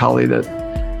melancholy that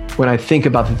when I think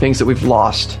about the things that we've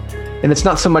lost, and it's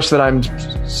not so much that I'm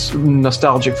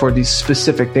nostalgic for these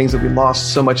specific things that we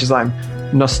lost, so much as I'm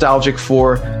nostalgic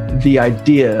for the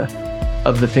idea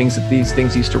of the things that these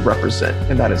things used to represent.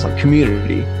 And that is like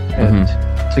community and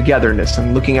togetherness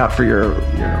and looking out for your,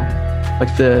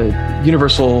 like the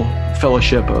universal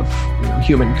fellowship of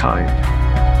humankind.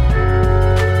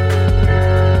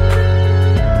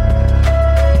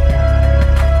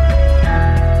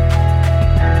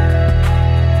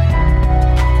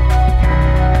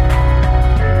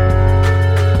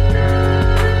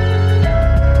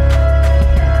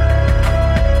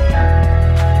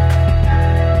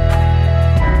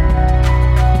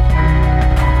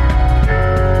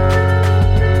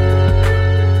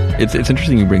 it's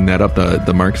interesting you bring that up,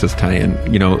 the Marxist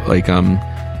tie-in. You know, like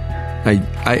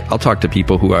I'll talk to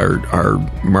people who are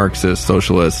Marxist,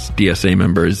 socialists, DSA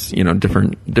members. You know,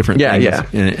 different things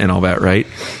and all that, right?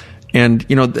 And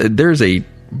you know, there's a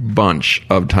bunch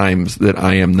of times that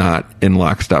I am not in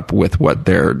lockstep with what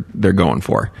they're going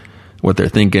for, what they're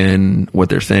thinking, what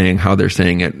they're saying, how they're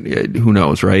saying it. Who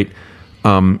knows, right?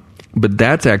 But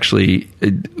that's actually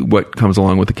what comes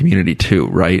along with the community too,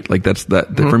 right? Like that's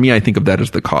for me, I think of that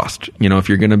as the cost. You know, if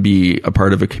you're going to be a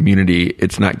part of a community,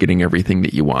 it's not getting everything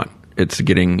that you want. It's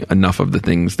getting enough of the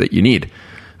things that you need.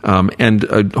 And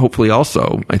hopefully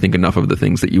also, I think enough of the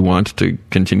things that you want to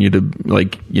continue to,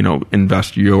 like, you know,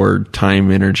 invest your time,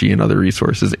 energy, and other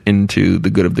resources into the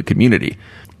good of the community.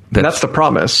 That's the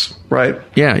promise, right?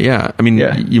 Yeah. I mean,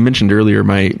 you mentioned earlier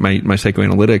my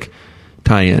psychoanalytic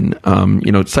tie-in.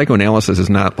 You know, psychoanalysis is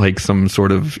not like some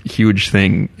sort of huge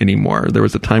thing anymore. There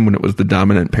was a time when it was the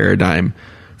dominant paradigm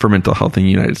for mental health in the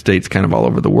United States, kind of all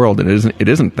over the world, and it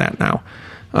isn't that now.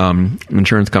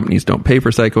 Insurance companies don't pay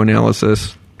for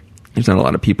psychoanalysis. There's not a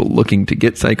lot of people looking to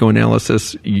get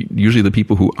psychoanalysis. Usually the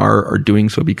people who are doing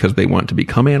so because they want to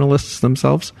become analysts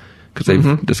themselves, because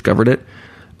they've discovered it.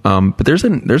 But there's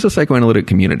a psychoanalytic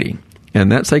community,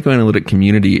 and that psychoanalytic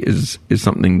community is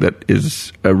something that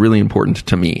is really important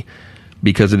to me,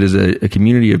 because it is a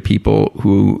community of people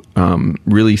who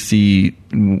really see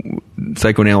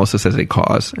psychoanalysis as a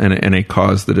cause, and a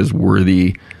cause that is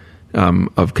worthy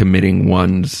of committing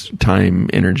one's time,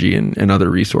 energy, and other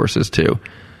resources to.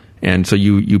 And so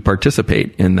you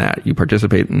participate in that. You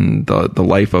participate in the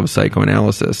life of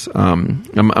psychoanalysis. I'm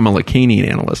a Lacanian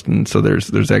analyst, and so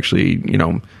there's actually, you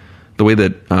know, the way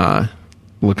that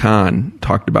Lacan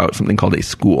talked about something called a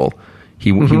school.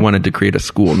 He wanted to create a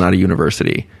school, not a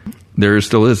university. There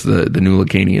still is the New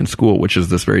Lacanian School, which is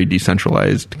this very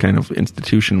decentralized kind of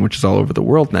institution, which is all over the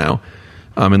world now.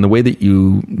 And the way that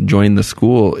you join the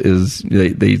school is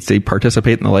they say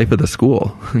participate in the life of the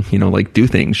school. You know, like do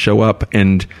things, show up,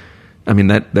 and I mean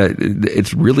that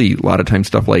it's really a lot of times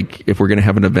stuff like, if we're going to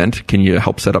have an event, can you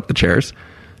help set up the chairs?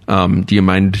 Do you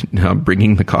mind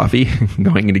bringing the coffee,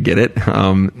 going in to get it?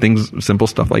 Things, simple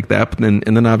stuff like that. But then,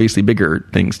 and then obviously bigger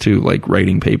things too, like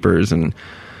writing papers and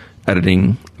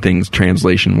editing things,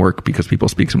 translation work, because people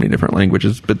speak so many different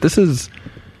languages. But this is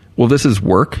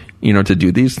work, you know, to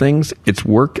do these things. It's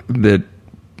work that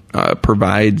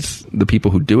provides the people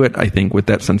who do it, I think, with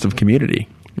that sense of community,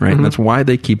 right? And that's why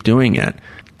they keep doing it.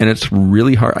 And it's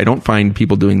really hard. I don't find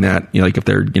people doing that, you know, like if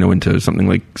they're, you know, into something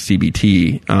like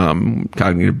CBT,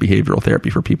 cognitive behavioral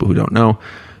therapy for people who don't know,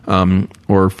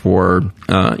 or for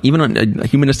even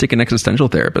humanistic and existential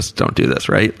therapists don't do this,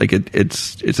 right? Like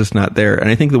it's just not there.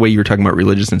 And I think the way you were talking about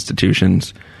religious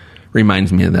institutions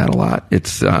reminds me of that a lot.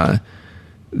 It's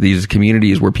these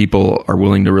communities where people are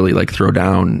willing to really like throw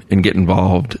down and get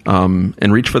involved,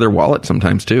 and reach for their wallet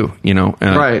sometimes too, you know,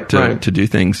 to do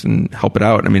things and help it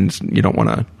out. I mean, you don't want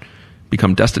to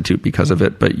become destitute because of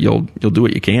it, but you'll do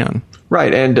what you can.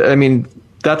 Right. And I mean,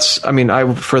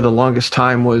 I, for the longest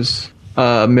time, was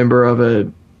a member of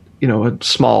a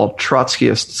small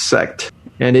Trotskyist sect.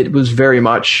 And it was very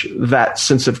much that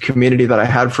sense of community that I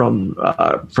had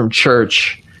from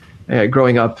church,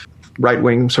 growing up,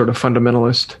 right-wing sort of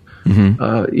fundamentalist,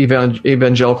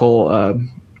 evangelical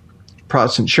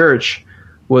Protestant church,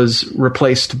 was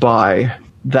replaced by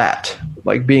that,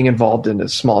 like being involved in a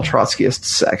small Trotskyist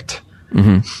sect.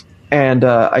 And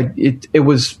it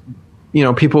was, you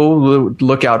know, people would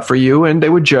look out for you and they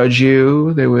would judge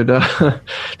you. They would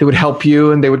help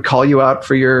you, and they would call you out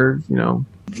for your, you know,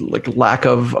 like lack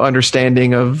of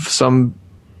understanding of some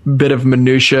bit of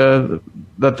minutia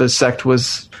that the sect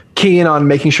was keen on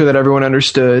making sure that everyone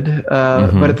understood.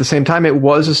 But at the same time, it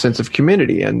was a sense of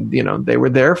community, and, you know, they were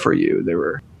there for you. They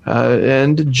were,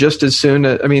 and just as soon,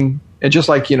 and just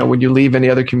like, you know, when you leave any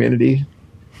other community,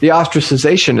 the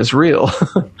ostracization is real.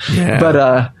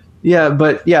 But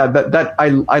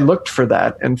I looked for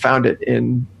that and found it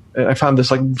I found this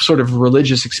like sort of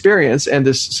religious experience and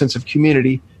this sense of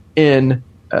community in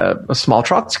a small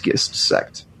Trotskyist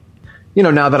sect. You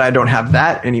know, now that I don't have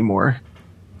that anymore,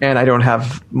 and I don't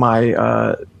have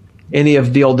my any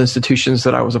of the old institutions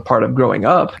that I was a part of growing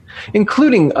up,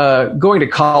 including going to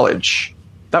college.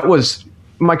 That was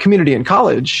my community in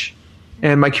college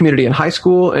and my community in high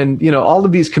school, and, you know, all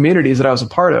of these communities that I was a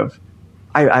part of.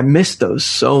 I missed those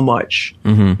so much.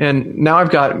 And now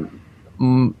I've got,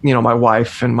 you know, my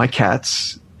wife and my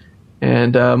cats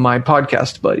and my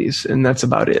podcast buddies, and that's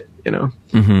about it. You know,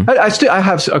 I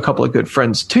have a couple of good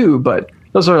friends too, but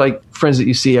those are like friends that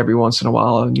you see every once in a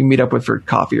while and you meet up with for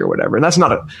coffee or whatever. And it's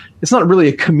not really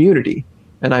a community.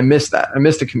 And I miss that. I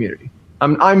miss the community.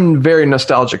 I'm very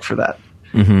nostalgic for that.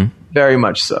 Mm-hmm. Very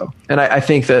much so. And I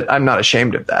think that I'm not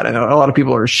ashamed of that. I know a lot of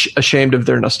people are ashamed of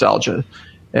their nostalgia,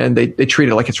 and they treat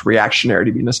it like it's reactionary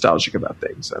to be nostalgic about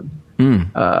things. And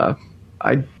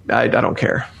I don't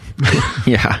care.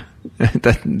 Yeah.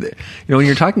 When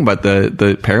you're talking about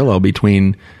the parallel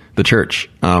between the church,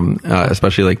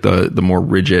 especially like the more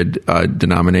rigid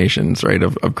denominations, right,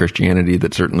 of Christianity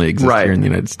that certainly exist here in the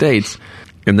United States,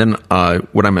 and then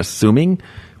what I'm assuming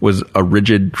was a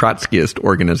rigid Trotskyist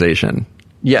organization.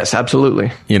 Yes,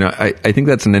 absolutely. I think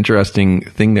that's an interesting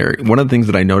thing there. One of the things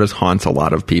that I notice haunts a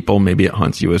lot of people, maybe it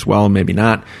haunts you as well, maybe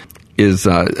not, is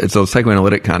it's a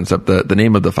psychoanalytic concept, the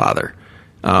name of the Father.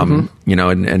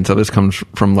 And so this comes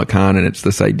from Lacan, and it's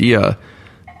this idea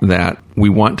that we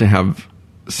want to have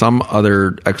some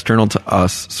other external to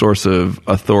us source of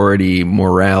authority,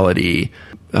 morality,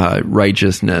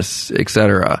 righteousness,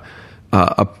 etc.,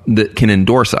 that can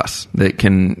endorse us, that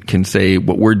can say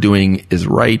what we're doing is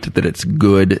right, that it's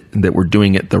good, that we're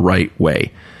doing it the right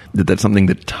way. That's something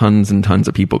that tons and tons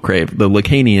of people crave. The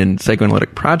Lacanian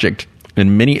psychoanalytic project,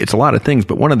 it's a lot of things,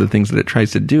 but one of the things that it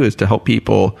tries to do is to help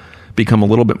people become a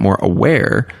little bit more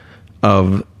aware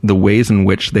of the ways in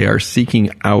which they are seeking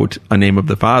out a name of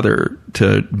the Father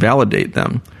to validate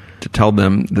them, to tell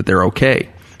them that they're okay.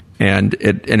 And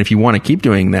if you want to keep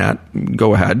doing that,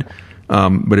 go ahead.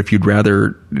 But if you'd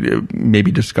rather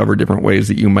maybe discover different ways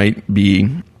that you might be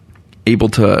able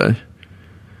to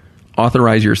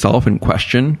authorize yourself and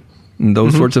question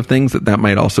those sorts of things, that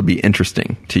might also be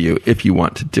interesting to you if you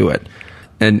want to do it.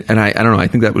 And I don't know, I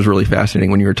think that was really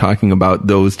fascinating when you were talking about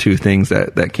those two things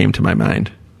that came to my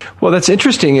mind. Well, that's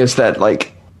interesting is that,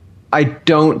 like, I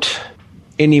don't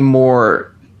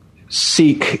anymore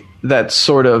seek that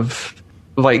sort of,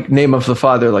 like, name of the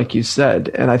Father, like you said.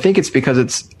 And I think it's because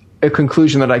it's a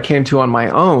conclusion that I came to on my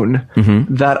own,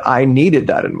 that I needed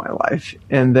that in my life.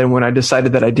 And then when I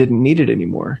decided that I didn't need it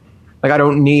anymore, like, I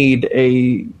don't need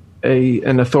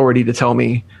an authority to tell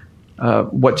me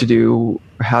what to do,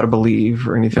 or how to believe,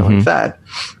 or anything like that.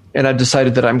 And I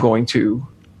decided that I'm going to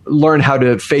learn how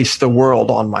to face the world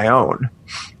on my own,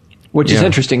 which is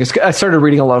interesting. I started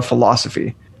reading a lot of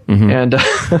philosophy, and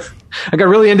I got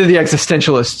really into the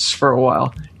existentialists for a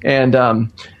while. And,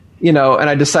 and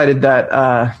I decided that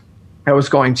I was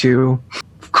going to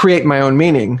create my own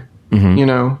meaning,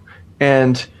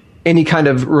 and any kind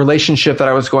of relationship that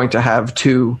I was going to have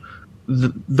to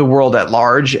the world at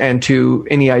large, and to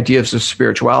any ideas of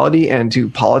spirituality and to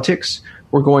politics,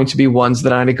 were going to be ones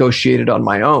that I negotiated on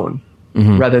my own,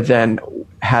 rather than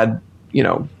had,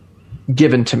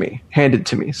 given to me, handed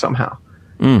to me somehow.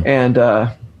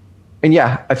 And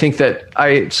yeah, I think that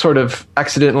I sort of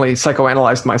accidentally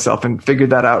psychoanalyzed myself and figured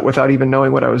that out without even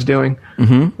knowing what I was doing.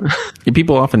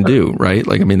 People often do, right?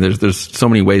 Like, I mean, there's so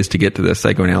many ways to get to this.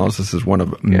 Psychoanalysis is one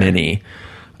of many.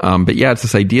 But yeah, it's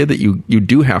this idea that you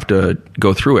do have to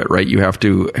go through it, right? You have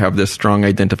to have this strong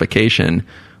identification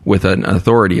with an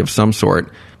authority of some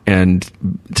sort, and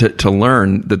to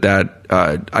learn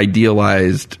that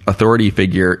idealized authority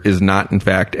figure is not, in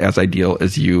fact, as ideal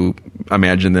as you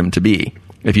imagine them to be.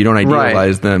 If you don't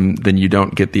idealize them, then you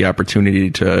don't get the opportunity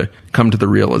to come to the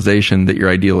realization that your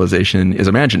idealization is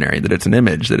imaginary, that it's an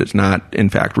image, that it's not, in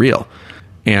fact, real.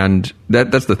 And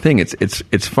that's the thing.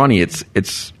 It's funny.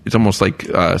 It's almost like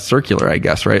circular, I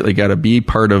guess, right? Like, you got to be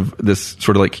part of this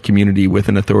sort of like community with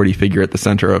an authority figure at the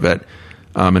center of it,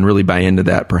 and really buy into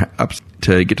that, perhaps,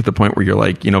 to get to the point where you're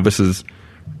like, this is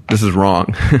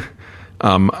wrong.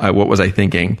 What was I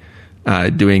thinking?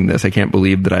 Doing this, I can't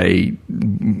believe that I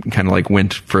kind of like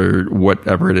went for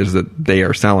whatever it is that they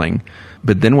are selling.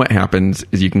 But then what happens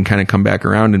is you can kind of come back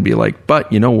around and be like,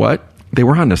 but you know what? They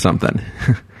were onto something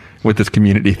with this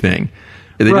community thing.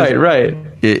 Right.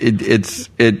 It is.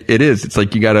 It's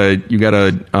like you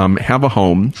gotta have a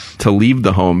home, to leave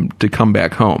the home, to come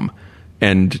back home,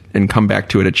 and come back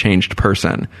to it a changed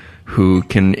person who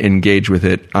can engage with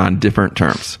it on different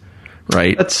terms.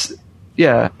 Right. That's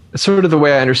sort of the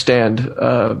way I understand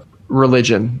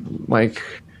religion, like,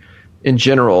 in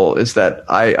general, is that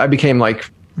I became like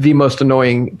the most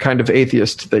annoying kind of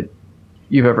atheist that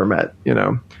you've ever met,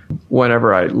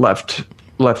 whenever I left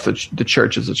the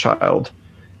church as a child.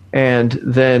 And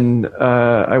then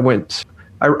I read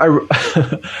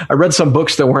some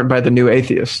books that weren't by the new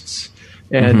atheists,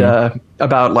 and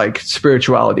about like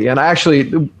spirituality. And I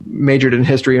actually majored in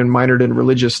history and minored in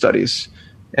religious studies.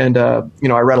 And, I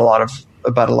read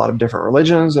about a lot of different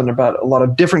religions and about a lot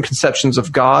of different conceptions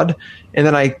of God. And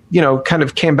then I, kind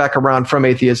of came back around from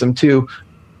atheism to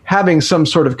having some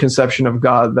sort of conception of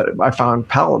God that I found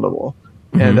palatable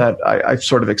and that I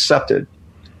sort of accepted.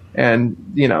 And,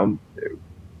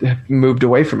 have moved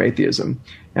away from atheism,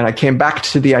 and I came back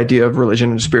to the idea of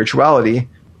religion and spirituality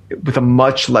with a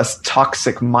much less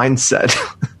toxic mindset.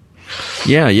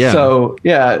 Yeah. So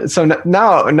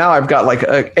now I've got like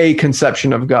a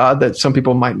conception of God that some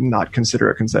people might not consider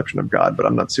a conception of God, but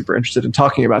I'm not super interested in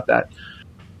talking about that.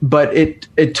 But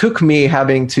it took me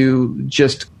having to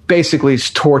just basically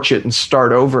torch it and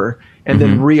start over, and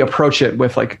then reapproach it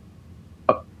with like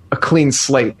a clean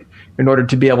slate in order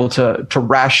to be able to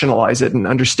rationalize it and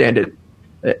understand it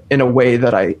in a way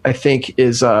that I think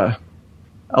is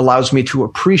allows me to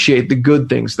appreciate the good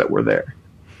things that were there.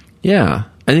 Yeah,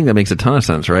 I think that makes a ton of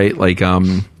sense, right? Like,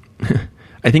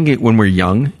 I think when we're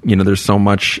young, there's so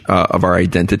much of our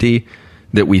identity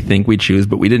that we think we choose,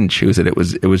 but we didn't choose it. It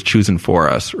was chosen for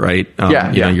us, right?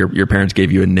 Your parents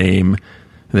gave you a name.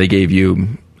 They gave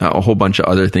you a whole bunch of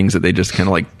other things that they just kind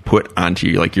of like put onto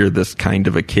you. Like, you're this kind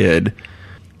of a kid.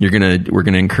 We're going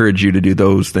to encourage you to do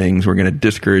those things. We're going to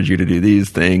discourage you to do these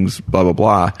things, blah, blah,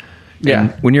 blah. Yeah.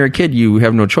 And when you're a kid, you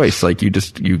have no choice. Like, you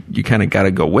kind of got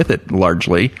to go with it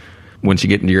largely. Once you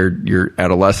get into your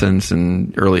adolescence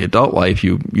and early adult life,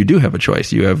 you do have a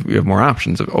choice. You have more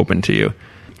options open to you.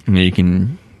 And you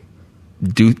can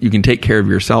take care of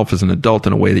yourself as an adult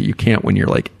in a way that you can't when you're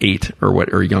like 8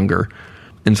 or younger.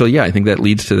 And so, yeah, I think that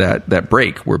leads to that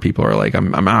break where people are like,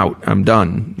 I'm out, I'm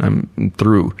done, I'm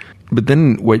through. But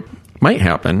then what might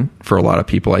happen for a lot of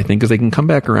people, I think, is they can come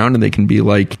back around and they can be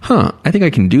like, I think I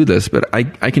can do this, but I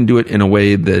can do it in a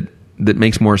way that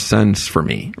makes more sense for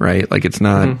me, right? Like, it's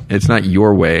not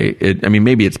your way.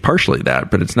 Maybe it's partially that,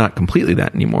 but it's not completely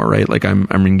that anymore, right? Like, I'm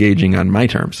engaging on my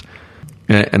terms.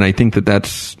 And I think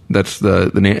that's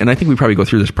the name. And I think we probably go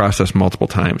through this process multiple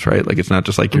times, right? Like, it's not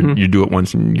just like you do it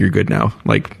once and you're good now.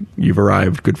 Like, you've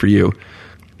arrived, good for you.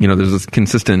 There's this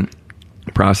consistent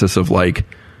process of like,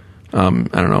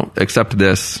 accept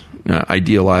this,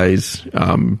 idealize,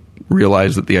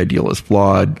 realize that the ideal is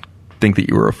flawed, think that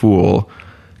you were a fool,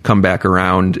 come back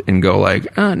around and go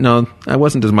like, no, I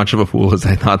wasn't as much of a fool as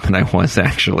I thought that I was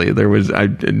actually.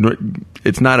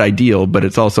 It's not ideal, but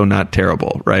it's also not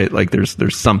terrible, right? Like,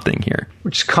 there's something here.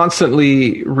 We're just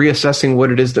constantly reassessing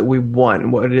what it is that we want,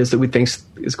 what it is that we think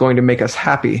is going to make us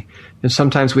happy. And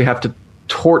sometimes we have to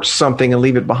torch something and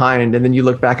leave it behind, and then you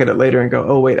look back at it later and go,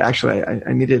 oh wait, actually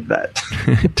I needed that.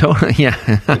 Totally. Yeah.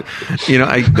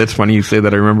 That's funny you say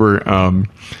that. I remember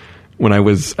when I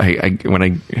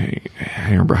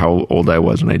remember how old I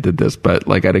was when I did this, but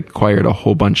like, I'd acquired a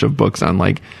whole bunch of books on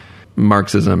like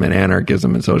Marxism and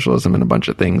anarchism and socialism and a bunch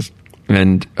of things.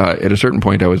 And at a certain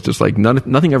point, I was just like,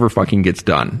 nothing ever fucking gets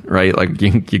done, right? Like,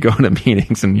 you go to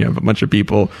meetings and you have a bunch of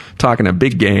people talking a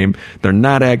big game. They're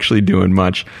not actually doing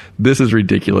much. This is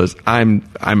ridiculous. I'm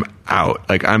out.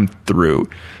 Like, I'm through.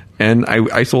 And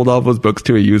I sold all of those books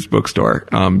to a used bookstore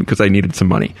because I needed some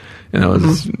money, and that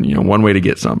was one way to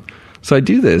get some. So I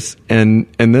do this, and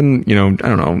then, I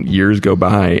don't know, years go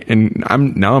by, and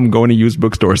I'm going to used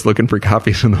bookstores looking for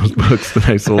copies of those books that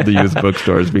I sold to used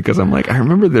bookstores, because I'm like, I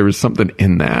remember there was something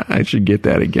in that. I should get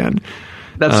that again.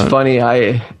 That's funny.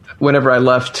 Whenever I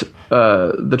left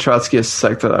the Trotskyist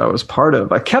sect that I was part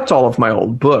of, I kept all of my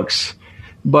old books.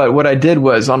 But what I did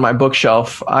was, on my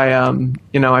bookshelf,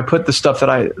 I put the stuff that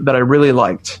I really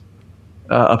liked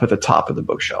up at the top of the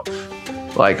bookshelf.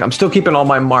 Like, I'm still keeping all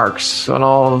my Marx and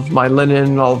all of my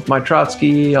Lenin, all of my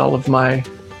Trotsky, all of my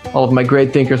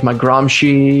great thinkers, my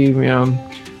Gramsci,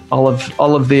 all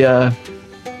of the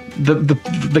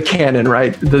canon,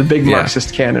 right? The big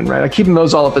Marxist canon, right? I keep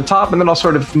those all at the top, and then I'll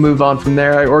sort of move on from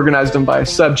there. I organized them by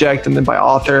subject and then by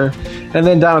author. And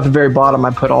then down at the very bottom,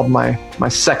 I put all my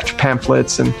sect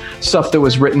pamphlets and stuff that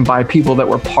was written by people that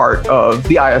were part of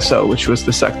the ISO, which was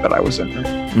the sect that I was in.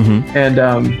 Mm-hmm. And,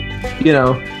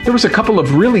 there was a couple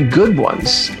of really good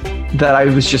ones that I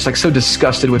was just like so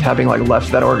disgusted with having like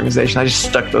left that organization. I just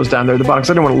stuck those down there at the bottom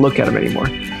because I didn't want to look at them anymore.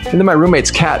 And then my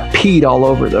roommate's cat peed all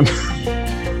over them.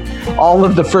 All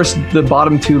of the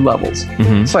bottom 2 levels.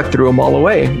 Mm-hmm. So I threw them all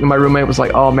away. And my roommate was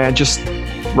like, oh man, just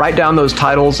write down those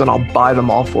titles and I'll buy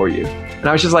them all for you. And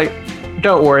I was just like,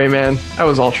 don't worry, man. That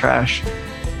was all trash.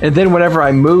 And then whenever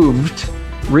I moved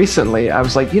recently, I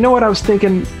was like, you know what? I was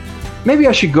thinking maybe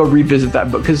I should go revisit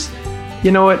that book, because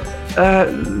you know what?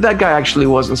 That guy actually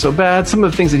wasn't so bad. Some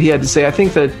of the things that he had to say, I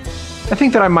think that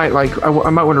I might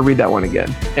want to read that one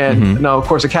again. And no, of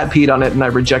course, a cat peed on it and I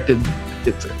rejected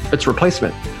its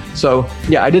replacement. So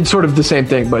yeah, I did sort of the same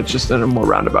thing, but just in a more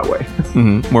roundabout way.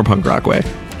 Mm-hmm. More punk rock way.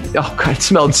 Oh God, it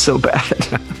smelled so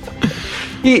bad.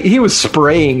 He was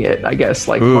spraying it, I guess,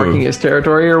 like marking his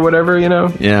territory or whatever,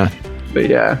 Yeah. But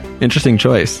yeah. Interesting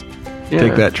choice. Yeah.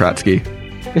 Take that, Trotsky.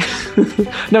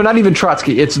 No, not even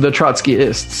Trotsky. It's the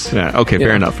Trotskyists. Yeah. Okay.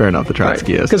 Fair enough. The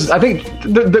Trotskyists. Because I think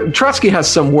the Trotsky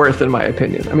has some worth in my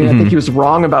opinion. I mean, I think he was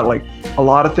wrong about like a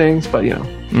lot of things, but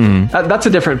that's a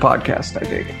different podcast, I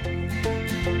think.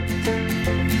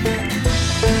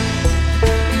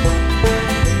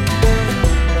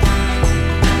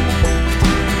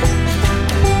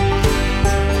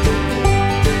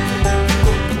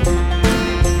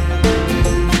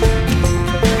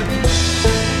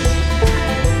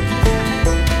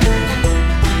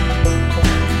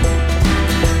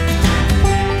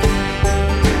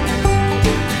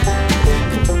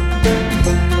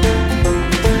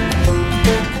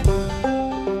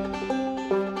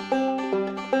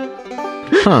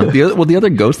 Huh. The other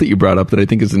ghost that you brought up that I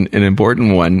think is an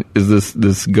important one is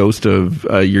this ghost of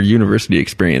your university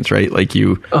experience, right? Like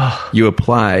you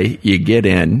apply, you get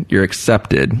in, you're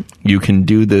accepted, you can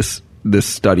do this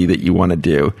study that you want to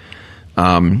do.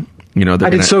 I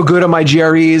did so good on my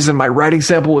GREs, and my writing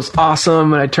sample was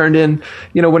awesome, and I turned in,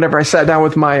 whenever I sat down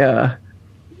with my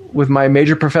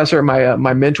major professor,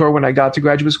 my mentor when I got to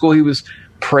graduate school, he was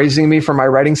praising me for my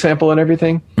writing sample and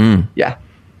everything. Yeah.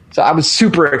 So I was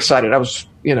super excited. I was,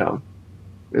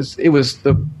 it was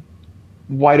the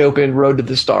wide open road to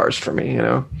the stars for me,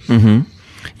 Mm-hmm.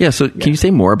 Yeah. So can you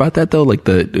say more about that though? Like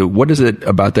what is it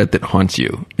about that haunts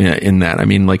you in that? I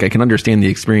mean, like I can understand the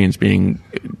experience being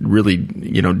really,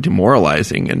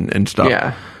 demoralizing and stuff.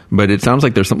 Yeah. But it sounds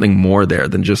like there's something more there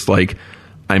than just like,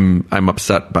 I'm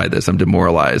upset by this. I'm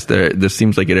demoralized. This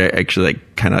seems like it actually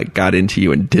like kind of got into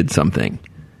you and did something.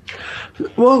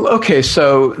 Well, okay,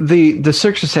 so the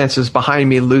circumstances behind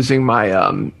me losing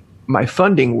my my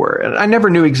funding were, and I never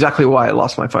knew exactly why I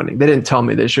lost my funding. They didn't tell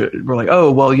me. They were like,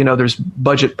 oh, well, there's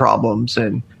budget problems,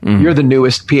 and you're the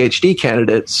newest PhD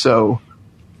candidate, so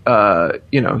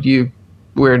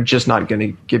we're just not going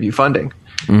to give you funding,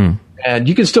 and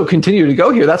you can still continue to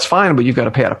go here. That's fine, but you've got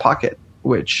to pay out of pocket,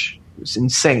 which is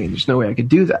insane. There's no way I could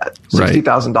do that.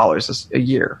 $60,000 a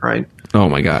year, right? Oh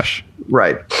my gosh.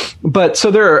 Right. But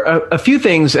so there are a few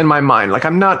things in my mind. Like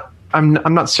I'm not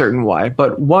certain why,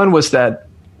 but one was that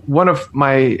one of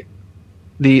the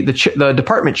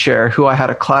department chair who I had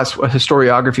a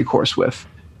historiography course with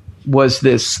was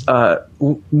this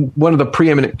one of the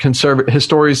preeminent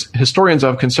historians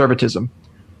of conservatism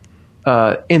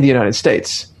in the United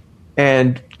States,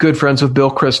 and good friends with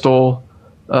Bill Kristol.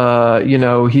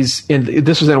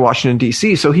 This was in Washington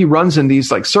D.C., so he runs in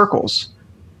these like circles.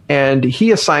 And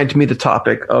he assigned to me the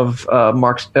topic of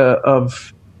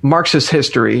Marxist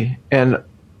history, and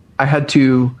I had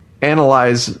to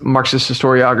analyze Marxist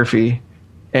historiography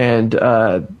and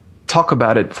talk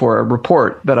about it for a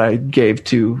report that I gave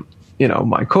to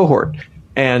my cohort.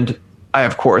 And I,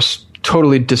 of course,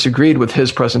 totally disagreed with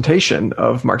his presentation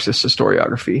of Marxist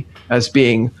historiography as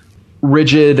being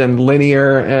rigid and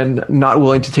linear and not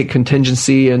willing to take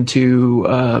contingency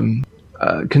into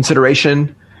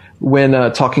consideration when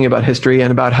talking about history,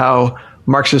 and about how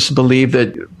Marxists believe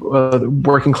that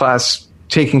working class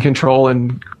taking control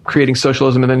and creating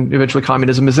socialism and then eventually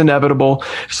communism is inevitable.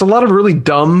 Just a lot of really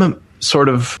dumb sort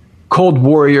of Cold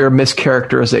Warrior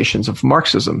mischaracterizations of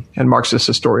Marxism and Marxist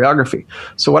historiography.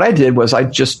 So what I did was I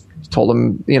just told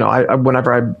them,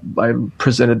 whenever I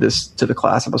presented this to the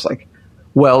class, I was like,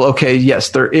 well, okay, yes,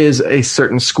 there is a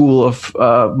certain school of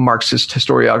Marxist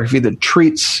historiography that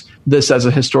treats this as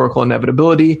a historical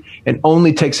inevitability and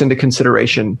only takes into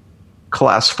consideration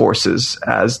class forces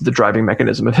as the driving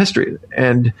mechanism of history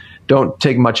and don't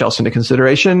take much else into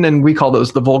consideration. And we call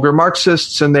those the vulgar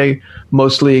Marxists, and they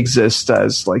mostly exist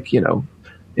as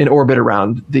in orbit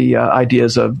around the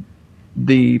ideas of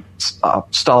the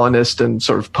Stalinist and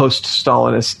sort of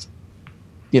post-Stalinist,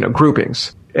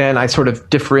 groupings. And I sort of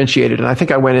differentiated, and I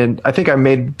think I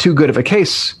made too good of a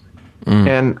case,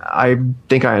 and I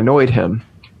think I annoyed him.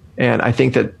 And I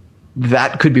think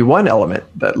that could be one element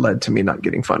that led to me not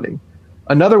getting funding.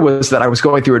 Another was that I was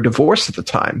going through a divorce at the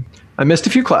time. I missed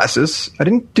a few classes. I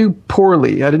didn't do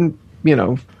poorly. I didn't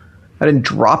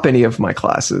drop any of my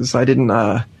classes. I didn't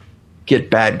get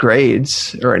bad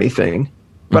grades or anything.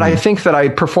 But I think that I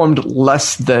performed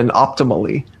less than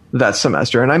optimally that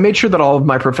semester. And I made sure that all of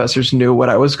my professors knew what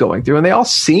I was going through, and they all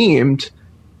seemed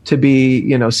to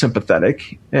be,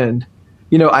 sympathetic. And,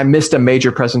 I missed a major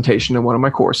presentation in one of my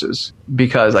courses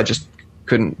because I just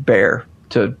couldn't bear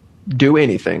to do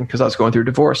anything because I was going through a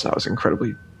divorce, and I was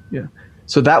incredibly,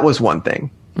 So that was one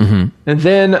thing. Mm-hmm. And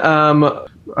then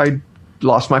I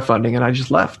lost my funding and I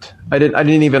just left. I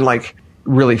didn't even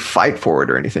really fight for it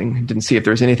or anything. Didn't see if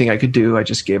there was anything I could do. I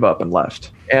just gave up and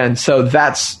left. And so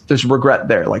there's regret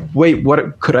there. Like, wait,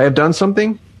 what could I have done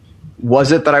something?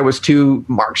 Was it that I was too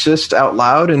Marxist out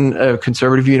loud in a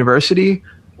conservative university?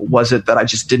 Was it that I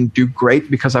just didn't do great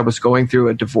because I was going through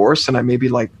a divorce and I maybe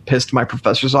like pissed my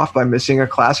professors off by missing a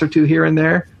class or two here and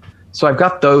there? So I've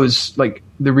got those, like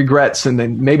the regrets, and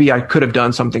then maybe I could have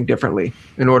done something differently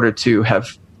in order to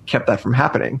have kept that from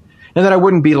happening. And then I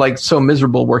wouldn't be like so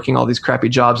miserable working all these crappy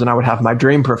jobs, and I would have my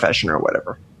dream profession or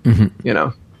whatever. You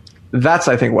know, that's,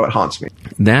 I think, what haunts me.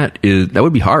 That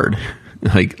would be hard.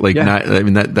 Like yeah. Not, I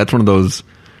mean, that's one of those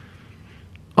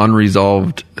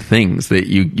unresolved things that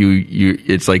you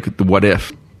it's like the what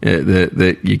if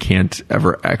that you can't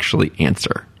ever actually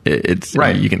answer. It's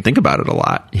right. You can think about it a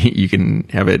lot. You can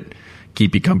have it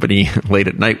keep you company late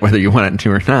at night, whether you want it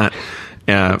to or not.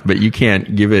 But you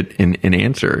can't give it an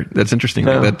answer. That's interesting.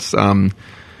 No. That's, one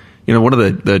of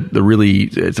the really,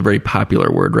 it's a very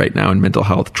popular word right now in mental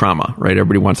health, trauma, right?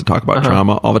 Everybody wants to talk about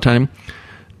trauma all the time.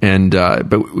 And,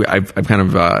 but I've kind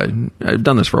of, I've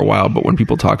done this for a while, but when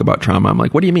people talk about trauma, I'm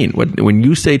like, what do you mean? When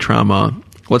you say trauma,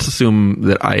 let's assume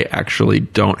that I actually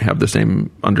don't have the same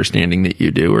understanding that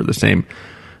you do, or the same,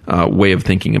 way of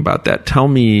thinking about that. Tell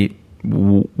me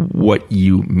what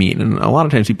you mean. And a lot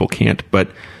of times people can't, but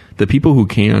the people who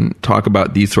can talk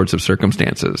about these sorts of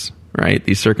circumstances, right?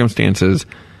 These circumstances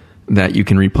that you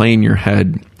can replay in your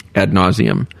head ad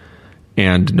nauseum.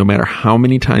 And no matter how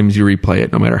many times you replay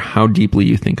it, no matter how deeply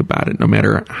you think about it, no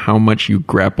matter how much you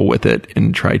grapple with it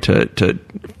and try to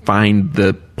find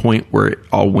the point where it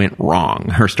all went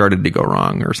wrong or started to go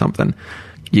wrong or something,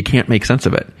 you can't make sense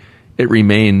of it. It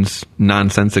remains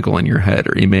nonsensical in your head.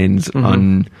 It remains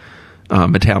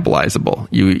metabolizable.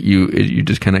 You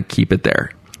just kind of keep it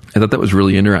there. I thought that was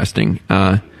really interesting.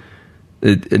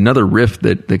 Another riff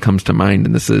that comes to mind,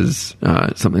 and this is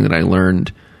something that I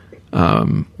learned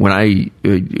when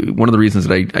one of the reasons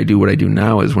that I do what I do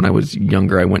now is when I was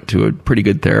younger, I went to a pretty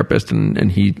good therapist,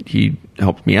 and he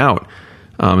helped me out.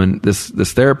 And this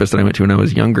therapist that I went to when I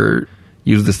was younger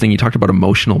used this thing. He talked about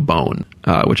emotional bone,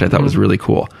 which I thought was really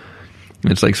cool.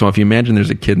 And it's like, so if you imagine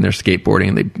there's a kid and they're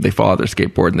skateboarding and they fall out their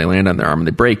skateboard and they land on their arm and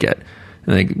they break it.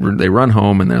 And they run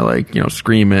home and they're like,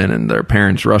 screaming, and their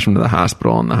parents rush them to the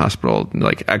hospital, and the hospital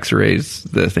like x-rays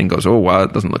the thing, goes, oh, wow,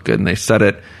 it doesn't look good. And they set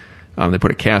it, they put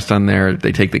a cast on there.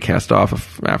 They take the cast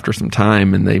off after some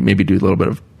time, and they maybe do a little bit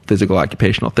of physical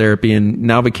occupational therapy. And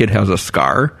now the kid has a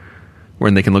scar where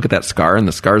they can look at that scar, and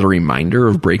the scar is a reminder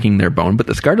of breaking their bone, but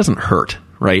the scar doesn't hurt,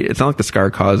 right? It's not like the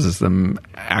scar causes them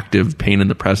active pain in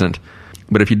the present.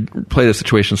 But if you play the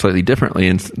situation slightly differently,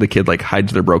 and the kid like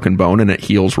hides their broken bone and it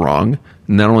heals wrong,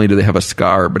 not only do they have a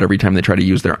scar, but every time they try to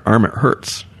use their arm, it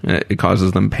hurts. It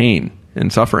causes them pain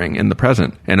and suffering in the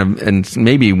present. And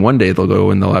maybe one day they'll go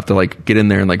and they'll have to like get in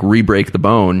there and like re-break the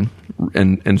bone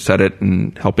and set it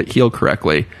and help it heal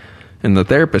correctly. And the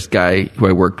therapist guy who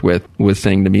I worked with was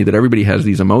saying to me that everybody has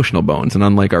these emotional bones, and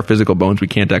unlike our physical bones, we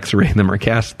can't x-ray them or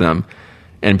cast them.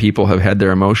 And people have had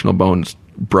their emotional bones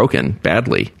broken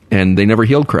badly, and they never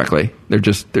healed correctly. They're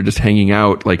just hanging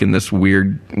out like in this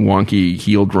weird, wonky,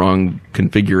 healed wrong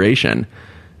configuration.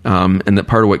 And that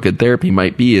part of what good therapy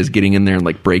might be is getting in there and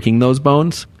like breaking those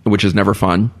bones, which is never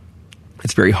fun.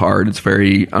 It's very hard. It's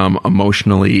very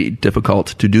emotionally difficult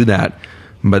to do that.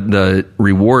 But the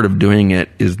reward of doing it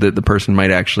is that the person might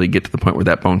actually get to the point where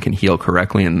that bone can heal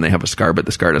correctly, and they have a scar, but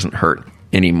the scar doesn't hurt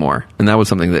anymore. And that was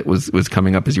something that was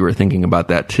coming up as you were thinking about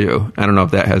that too. I don't know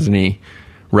if that has any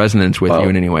resonance with you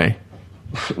in any way.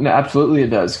 No, absolutely it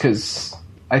does, because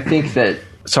I think that...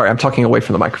 Sorry, I'm talking away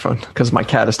from the microphone because my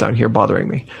cat is down here bothering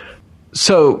me.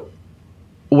 So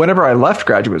whenever I left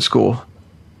graduate school,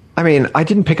 I mean, I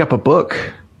didn't pick up a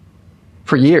book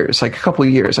for years, like a couple of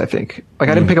years, I think. Like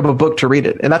I didn't pick up a book to read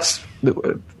it. And that's... No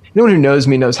one who knows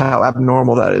me knows how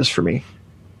abnormal that is for me.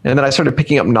 And then I started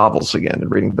picking up novels again and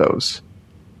reading those.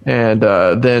 And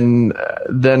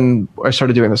then I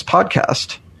started doing this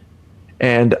podcast.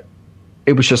 And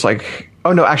it was just like,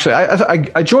 oh no, actually,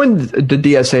 I joined the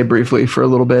DSA briefly for a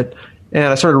little bit, and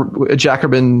I started a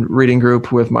Jacobin reading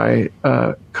group with my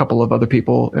couple of other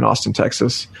people in Austin,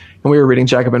 Texas, and we were reading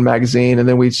Jacobin magazine, and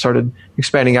then we started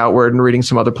expanding outward and reading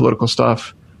some other political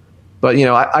stuff. But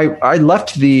I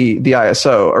left the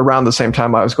ISO around the same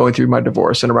time I was going through my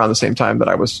divorce, and around the same time that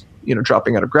I was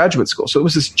dropping out of graduate school. So it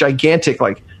was this gigantic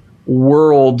like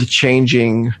world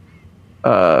changing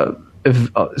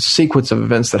sequence of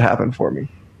events that happened for me.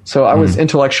 So I was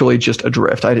intellectually just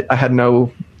adrift. I had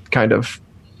no kind of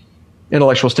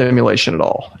intellectual stimulation at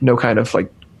all. No kind of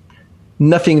like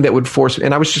nothing that would force me.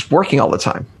 And I was just working all the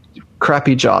time,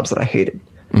 crappy jobs that I hated.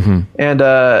 And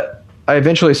I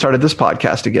eventually started this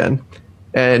podcast again.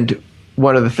 And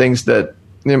one of the things that,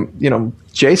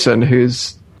 Jason,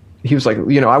 he was like,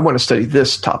 I want to study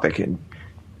this topic. And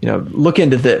look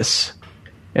into this.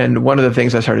 And one of the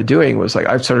things I started doing was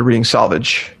I started reading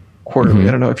Salvage quarterly. Mm-hmm.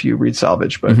 I don't know if you read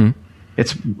Salvage, but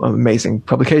it's an amazing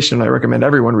publication. I recommend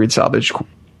everyone read Salvage.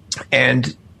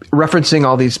 And referencing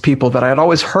all these people that I had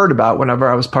always heard about whenever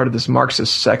I was part of this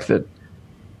Marxist sect that,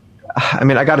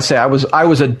 I got to say, I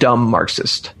was a dumb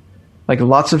Marxist.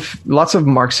 Lots of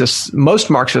Marxists, most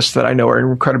Marxists that I know are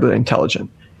incredibly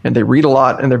intelligent, and they read a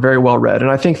lot and they're very well read.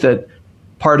 And I think that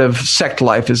part of sect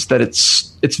life is that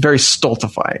it's very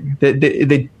stultifying.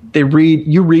 They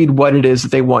read what it is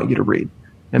that they want you to read,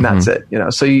 and that's it.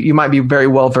 So you might be very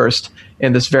well versed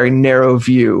in this very narrow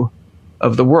view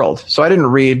of the world. So I didn't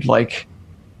read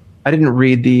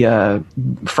the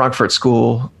Frankfurt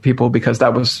School people because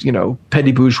that was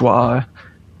petty bourgeois.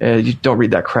 You don't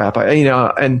read that crap.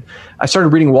 And I started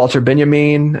reading Walter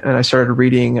Benjamin, and I started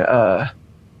reading other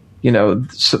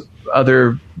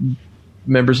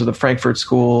members of the Frankfurt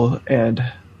School, and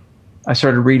I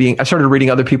started reading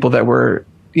other people that were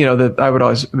that I would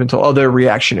always have been told, they're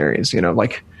reactionaries,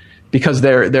 because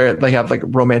they have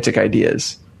romantic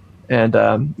ideas, and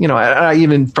I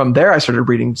even from there I started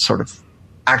reading sort of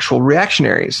actual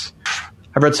reactionaries.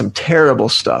 I've read some terrible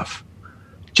stuff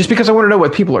just because I want to know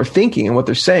what people are thinking and what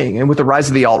they're saying. And with the rise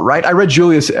of the alt-right, I read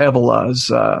Julius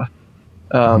Evola's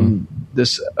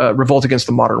this Revolt Against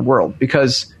the Modern World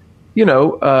because,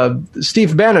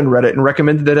 Steve Bannon read it and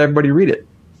recommended that everybody read it.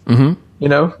 And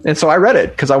so I read it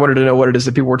because I wanted to know what it is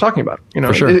that people were talking about.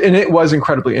 For sure. And it was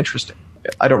incredibly interesting.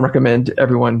 I don't recommend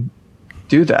everyone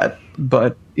do that,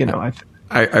 but I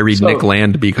read Nick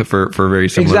Land for very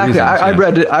similar reasons.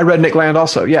 Exactly. I read Nick Land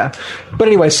also. Yeah. But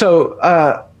anyway, so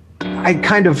I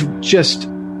kind of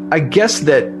I guess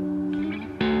that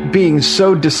being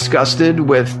so disgusted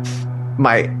with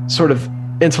my sort of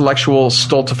intellectual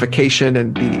stultification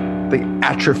and the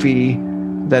atrophy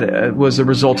that was a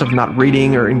result of not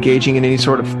reading or engaging in any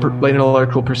sort of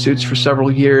intellectual pursuits for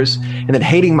several years, and then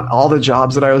hating all the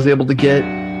jobs that I was able to get,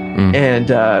 and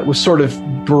was sort of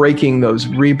re-breaking those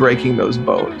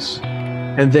bones,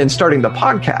 and then starting the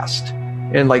podcast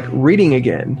and reading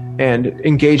again and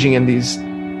engaging in these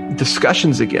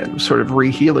discussions again, sort of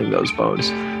re-healing those bones,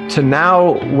 to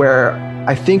now where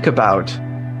I think about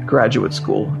graduate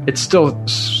school. It's still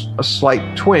a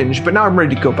slight twinge, but now I'm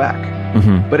ready to go back.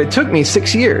 But it took me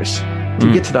 6 years to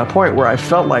get to that point where I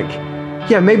felt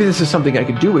maybe this is something I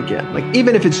could do again.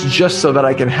 Even if it's just so that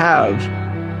I can have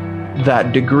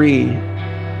that degree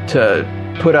to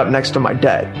put up next to my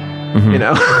debt,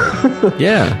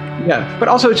 Yeah. But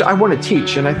also I want to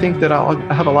teach, and I think that I'll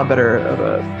have a lot better of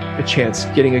a chance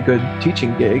getting a good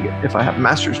teaching gig if I have a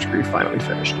master's degree finally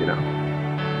finished,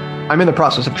 I'm in the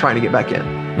process of trying to get back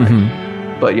in.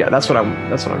 But yeah, that's what I'm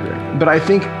doing. But I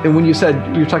think, and when you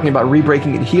said you're talking about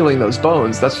re-breaking and healing those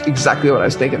bones, that's exactly what I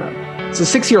was thinking of. It's a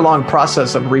 6-year-long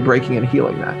process of re-breaking and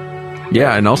healing that.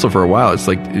 Yeah, and also for a while, it's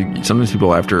sometimes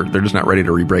people they're just not ready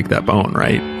to re-break that bone,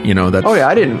 right? That's. Oh yeah,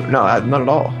 I didn't. No, not at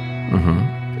all.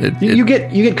 You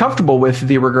get comfortable with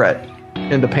the regret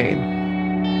and the pain.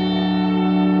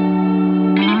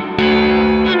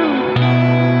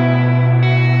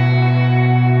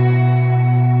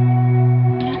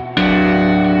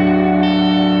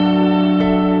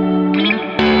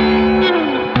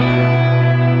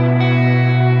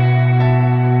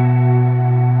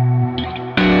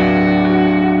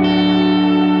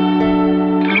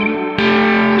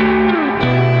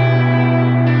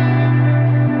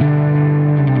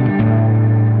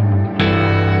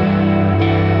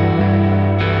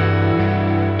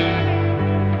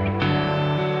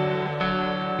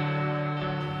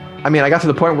 I got to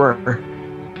the point where,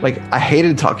 I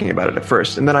hated talking about it at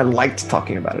first, and then I liked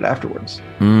talking about it afterwards.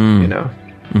 I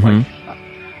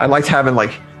liked having,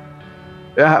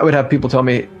 I would have people tell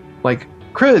me,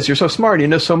 Chris, you're so smart, you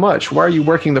know so much. Why are you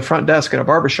working the front desk in a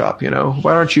barbershop?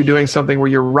 Why aren't you doing something where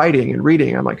you're writing and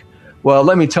reading? I'm like, well,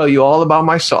 let me tell you all about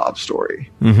my sob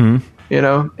story. And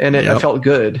I felt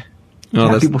good.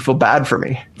 Oh, people feel bad for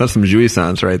me. That's some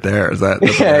jouissance right there. Is that?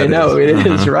 Yeah, I know it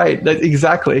is right.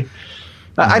 Exactly.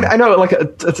 I know,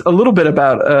 it's a little bit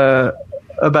about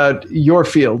your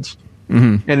field,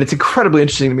 and it's incredibly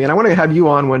interesting to me. And I want to have you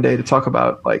on one day to talk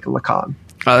about Lacan.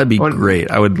 Oh, that'd be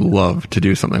great. I would love to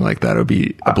do something like that. It would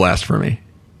be a blast for me.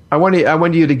 I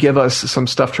want you to give us some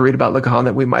stuff to read about Lacan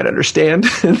that we might understand,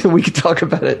 and then we could talk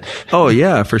about it. Oh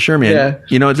yeah, for sure, man.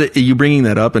 Yeah. You bringing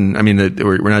that up, and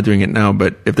we're not doing it now,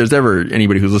 but if there's ever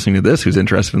anybody who's listening to this who's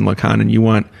interested in Lacan and you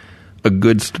want a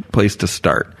good place to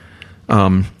start,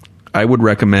 I would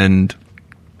recommend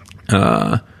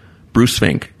Bruce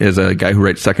Fink is a guy who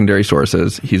writes secondary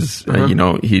sources. He's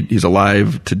he's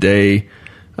alive today.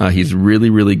 He's really,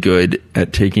 really good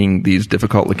at taking these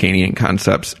difficult Lacanian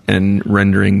concepts and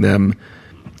rendering them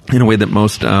in a way that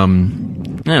most,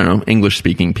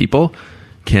 English-speaking people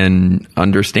can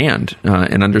understand,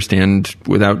 and understand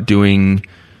without doing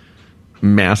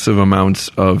massive amounts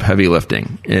of heavy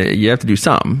lifting. You have to do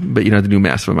some, but you don't have to do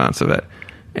massive amounts of it.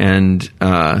 And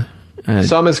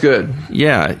some is good.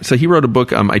 Yeah. So he wrote a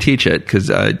book. I teach it because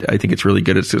I think it's really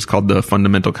good. It's just called The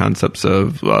Fundamental Concepts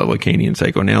of Lacanian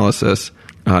Psychoanalysis.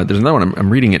 There's another one. I'm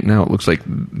reading it now. It looks like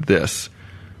this.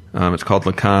 It's called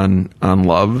Lacan on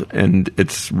Love, and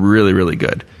it's really, really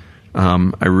good.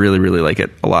 I really, really like it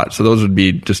a lot. So those would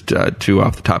be just two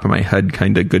off the top of my head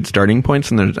kind of good starting points.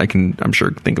 And then I'm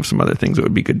sure, think of some other things that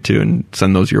would be good too, and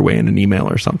send those your way in an email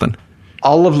or something.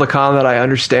 All of Lacan that I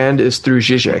understand is through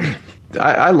Zizek.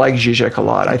 I like Zizek a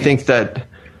lot. I think that,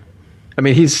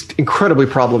 he's incredibly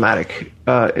problematic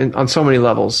on so many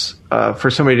levels for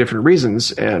so many different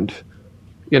reasons. And,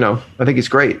 I think he's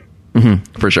great.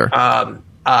 Mm-hmm, for sure.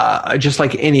 Just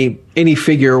like any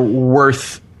figure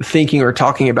worth thinking or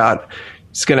talking about,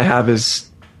 it's going to have his,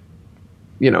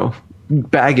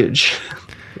 baggage.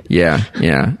 Yeah.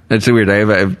 That's so weird.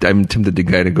 I'm tempted to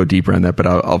kind of go deeper on that, but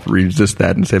I'll resist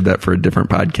that and save that for a different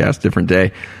podcast, different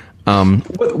day.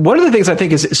 One of the things I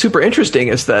think is super interesting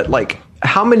is that, like,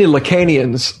 how many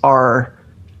Lacanians are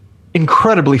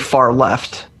incredibly far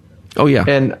left. Oh yeah.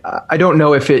 And I don't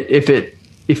know if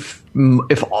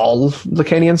all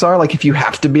Lacanians are, like, if you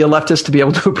have to be a leftist to be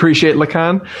able to appreciate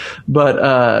Lacan, but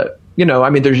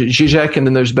there's Zizek and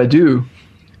then there's Badiou,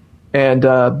 and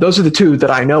those are the two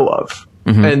that I know of.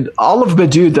 Mm-hmm. And all of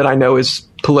Badiou that I know is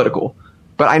political,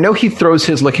 but I know he throws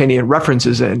his Lacanian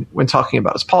references in when talking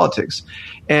about his politics.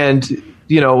 And,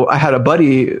 I had a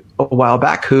buddy a while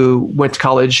back who went to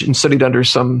college and studied under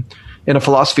in a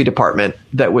philosophy department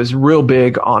that was real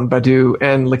big on Badiou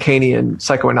and Lacanian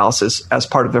psychoanalysis as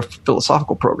part of their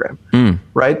philosophical program.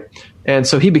 Right. And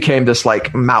so he became this,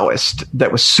 like, Maoist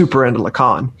that was super into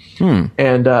Lacan.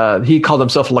 And he called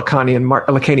himself a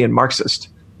Lacanian Marxist.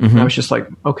 Mm-hmm. And I was just like,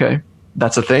 okay,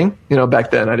 that's a thing.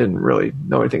 Back then I didn't really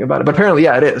know anything about it, but apparently,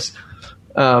 yeah, it is.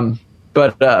 I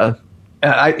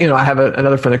have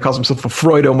another friend that calls himself a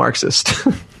Freudo-Marxist.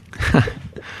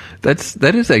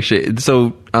 That is actually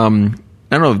so. I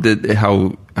don't know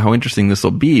how interesting this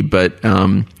will be, but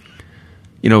in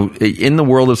the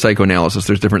world of psychoanalysis,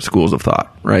 there's different schools of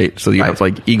thought, right? So you have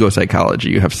like ego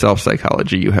psychology, you have self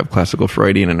psychology, you have classical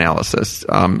Freudian analysis,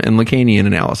 and Lacanian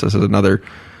analysis is another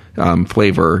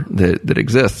flavor that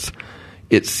exists.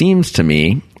 It seems to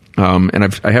me,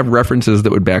 and I have references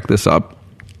that would back this up,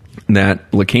 that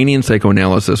Lacanian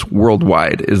psychoanalysis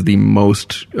worldwide is the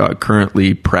most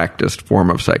currently practiced form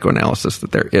of psychoanalysis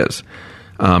that there is.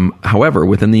 However,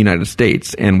 within the United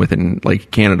States and within,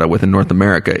 like, Canada, within North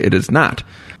America, it is not.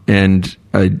 And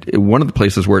one of the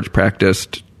places where it's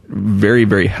practiced very,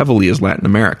 very heavily is Latin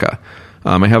America.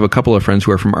 I have a couple of friends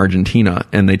who are from Argentina,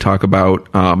 and they talk about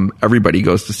everybody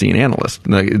goes to see an analyst.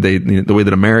 The way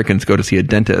that Americans go to see a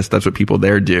dentist, that's what people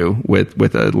there do with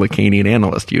a Lacanian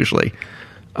analyst usually.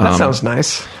 That sounds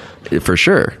nice. For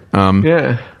sure.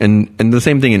 Yeah. And the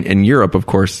same thing in Europe, of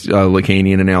course.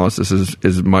 Lacanian analysis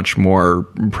is much more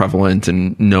prevalent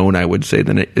and known, I would say,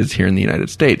 than it is here in the United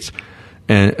States.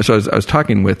 And so I was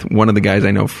talking with one of the guys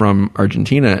I know from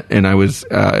Argentina, and I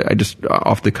just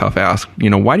off the cuff asked,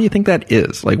 why do you think that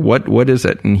is? Like, what is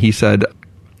it? And he said,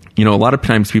 a lot of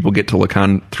times people get to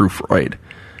Lacan through Freud.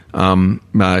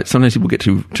 Sometimes people get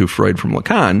to Freud from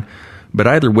Lacan. But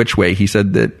either which way, he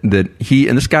said that he,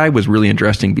 and this guy was really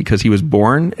interesting because he was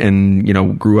born and,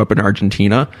 grew up in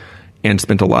Argentina and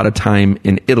spent a lot of time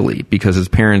in Italy because his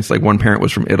parents, like, one parent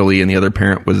was from Italy and the other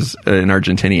parent was an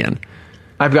Argentinian.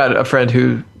 I've got a friend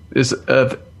who is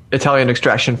of Italian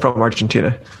extraction from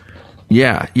Argentina.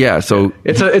 Yeah. So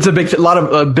it's a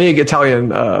big Italian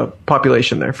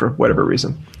population there for whatever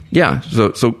reason. Yeah.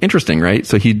 So interesting, right?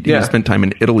 So he spent time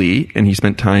in Italy and he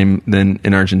spent time then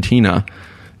in Argentina.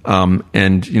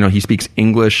 And he speaks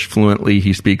English fluently.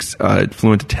 He speaks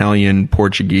fluent Italian,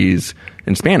 Portuguese,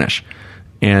 and Spanish.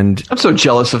 And I'm so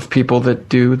jealous of people that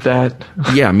do that.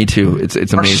 Yeah, me too. It's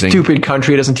amazing. Our stupid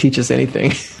country doesn't teach us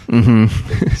anything.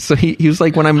 Mm-hmm. So he was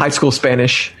like, when I'm high school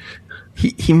Spanish.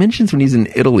 He mentions when he's in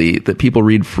Italy that people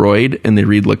read Freud and they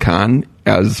read Lacan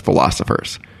as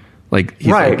philosophers. Like,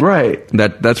 right.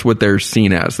 That's what they're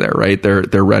seen as there, right?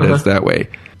 They're read as that way.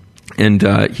 And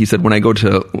he said, when I go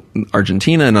to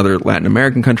Argentina and other Latin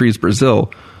American countries,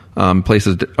 Brazil,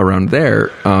 places around there,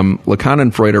 Lacan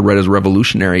and Freud are read as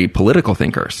revolutionary political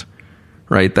thinkers,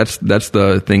 right? That's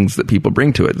the things that people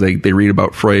bring to it. They read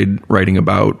about Freud writing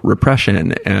about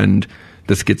repression, and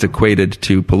this gets equated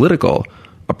to political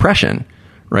oppression,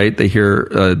 right? They hear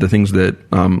the things that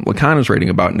Lacan is writing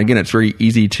about. And again, it's very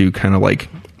easy to kind of like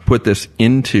put this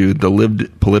into the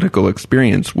lived political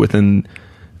experience within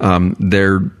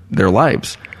their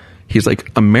lives. He's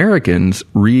like, Americans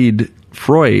read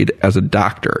Freud as a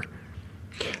doctor.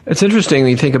 It's interesting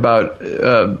when you think about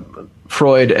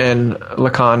Freud and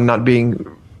Lacan not being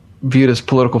viewed as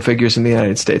political figures in the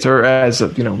United States, or as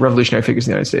revolutionary figures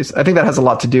in the United States. I think that has a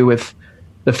lot to do with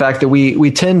the fact that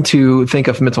we tend to think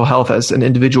of mental health as an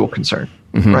individual concern,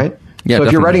 right? Yeah, so if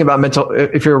definitely. you're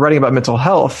writing about mental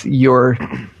health, you're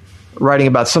writing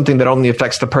about something that only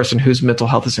affects the person whose mental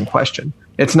health is in question.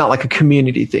 It's not like a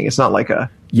community thing. It's not like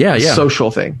a social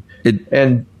thing. It's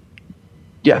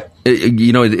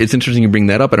interesting you bring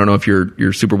that up. I don't know if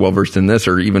you're super well versed in this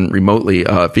or even remotely.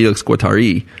 Felix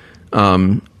Guattari,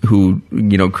 who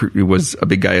was a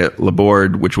big guy at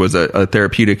Laborde, which was a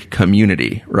therapeutic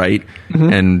community, right?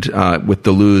 And with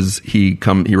Deleuze, he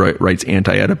writes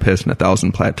Anti-Oedipus and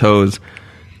 1,000 Plateaus,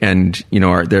 and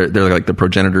they're like the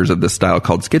progenitors of this style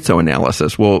called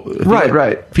schizoanalysis. Well,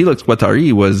 right. Felix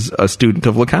Guattari was a student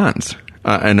of Lacan's,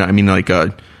 and I mean like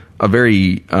a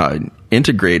very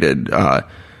integrated.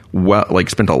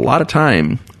 Spent a lot of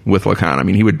time with Lacan. I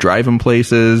mean, he would drive him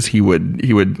places. He was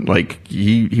like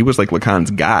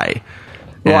Lacan's guy.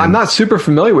 Well, I'm not super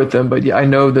familiar with them, but I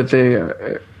know that they,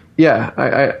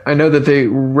 I know that they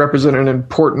represent an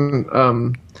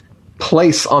important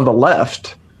place on the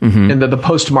left, in the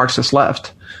post-Marxist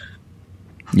left.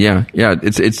 Yeah.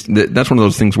 It's that's one of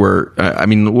those things where I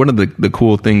mean, one of the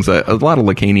cool things a lot of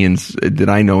Lacanians that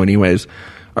I know, anyways,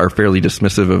 are fairly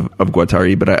dismissive of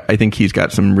Guattari, but I think he's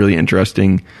got some really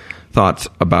interesting thoughts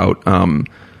about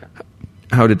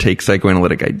how to take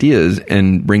psychoanalytic ideas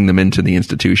and bring them into the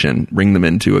institution, bring them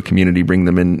into a community, bring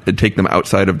them in, take them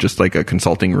outside of just like a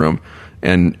consulting room,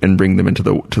 and bring them into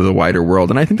the wider world.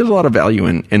 And I think there's a lot of value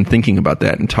in thinking about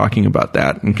that and talking about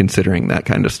that and considering that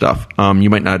kind of stuff. You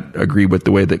might not agree with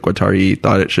the way that Guattari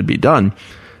thought it should be done,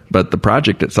 but the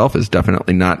project itself is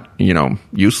definitely not,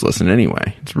 useless in any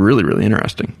way. It's really, really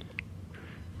interesting.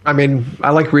 I mean,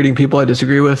 I like reading people I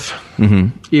disagree with.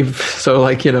 Definitely.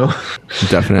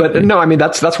 But no, I mean,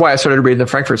 that's why I started reading the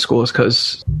Frankfurt School, is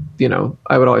because,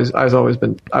 I was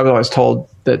always told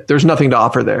that there's nothing to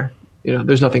offer there.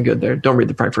 There's nothing good there. Don't read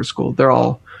the Frankfurt School. They're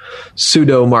all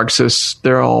pseudo-Marxists.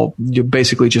 They're all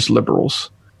basically just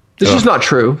liberals. This is not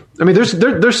true. I mean,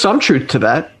 there's some truth to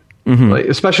that. Like,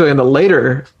 especially in the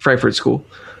later Frankfurt School,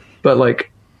 but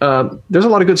there's a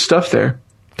lot of good stuff there.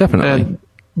 Definitely. And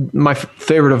my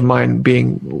favorite of mine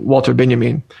being Walter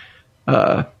Benjamin.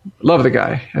 Love the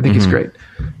guy. I think he's great.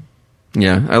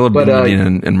 Yeah, I love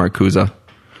Benjamin and Marcuse.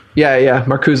 Yeah,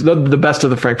 Marcuse, the best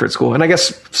of the Frankfurt School, and I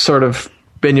guess sort of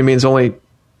Benjamin's only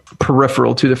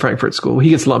peripheral to the Frankfurt School. He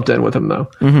gets lumped in with him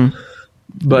though.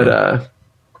 But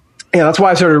that's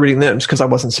why I started reading them, because I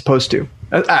wasn't supposed to.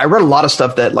 I read a lot of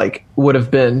stuff that would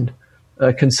have been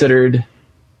considered,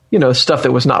 stuff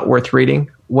that was not worth reading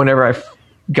whenever I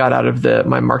got out of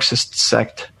my Marxist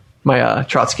sect, my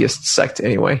Trotskyist sect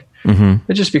anyway.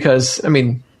 It's just because, I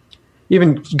mean,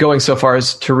 even going so far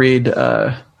as to read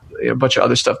a bunch of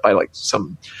other stuff by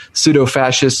some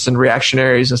pseudo-fascists and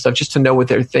reactionaries and stuff, just to know what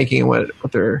they're thinking and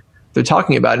what they're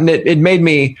talking about. And it made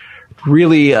me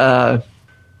really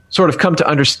sort of come to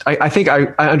understand. I think I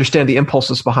understand the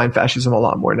impulses behind fascism a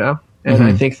lot more now. And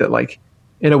I think that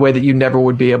in a way that you never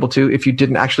would be able to if you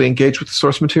didn't actually engage with the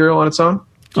source material on its own.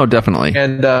 Oh, definitely.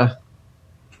 And I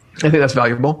think that's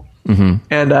valuable.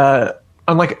 And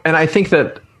I think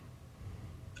that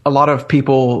a lot of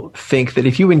people think that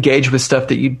if you engage with stuff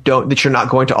that you're not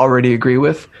going to already agree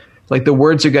with, the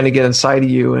words are going to get inside of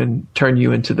you and turn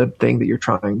you into the thing that you're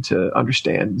trying to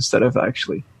understand, instead of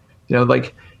actually,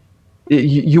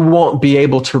 you won't be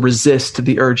able to resist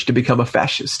the urge to become a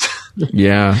fascist.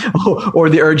 Yeah. or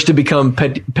the urge to become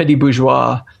petit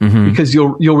bourgeois, because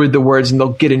you'll read the words and they'll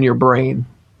get in your brain.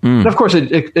 And of course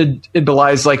it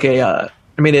belies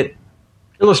it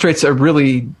illustrates a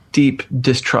really deep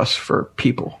distrust for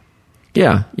people.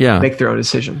 Yeah. Make their own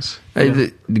decisions.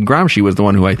 Gramsci was the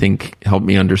one who I think helped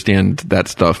me understand that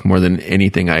stuff more than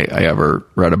anything I ever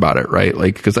read about it, right?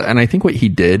 And I think what he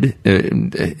did,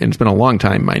 and it's been a long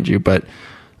time, mind you, but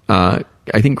I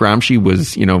think Gramsci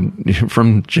was,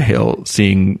 from jail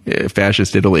seeing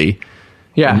fascist Italy.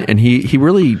 Yeah. And he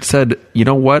really said, you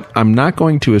know what? I'm not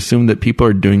going to assume that people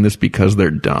are doing this because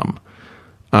they're dumb.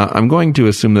 I'm going to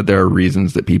assume that there are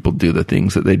reasons that people do the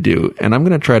things that they do. And I'm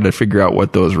going to try to figure out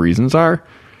what those reasons are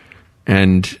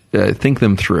and think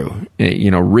them through,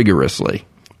 rigorously.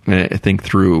 Think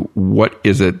through what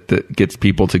is it that gets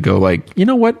people to go you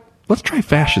know what? Let's try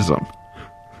fascism.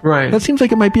 Right. That seems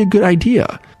like it might be a good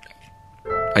idea.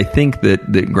 I think that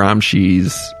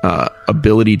Gramsci's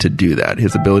ability to do that,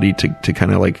 his ability to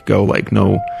kind of like go like,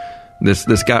 no,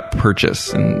 this got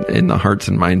purchase in the hearts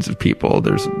and minds of people.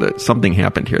 There's something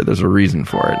happened here. There's a reason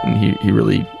for it, and he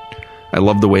really, I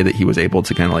love the way that he was able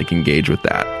to kind of like engage with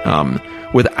that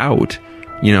without,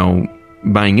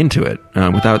 buying into it,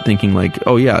 without thinking like,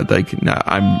 oh yeah, like nah,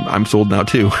 I'm sold now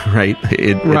too, right?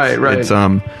 Right.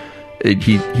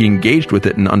 He engaged with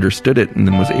it and understood it, and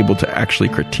then was able to actually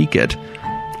critique it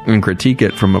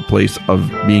from a place of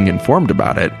being informed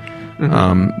about it,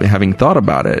 having thought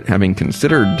about it, having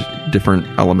considered different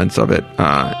elements of it,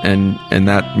 and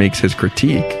that makes his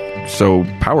critique so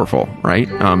powerful, right?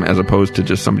 As opposed to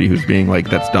just somebody who's being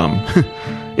like, that's dumb.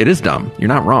 It is dumb. You're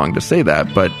not wrong to say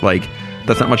that, but like,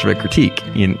 that's not much of a critique,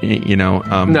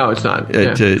 no, it's not.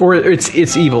 Or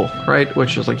it's evil, right?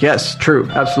 Which is like, yes, true,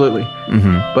 absolutely.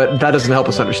 But that doesn't help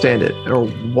us understand it or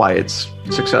why it's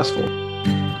successful.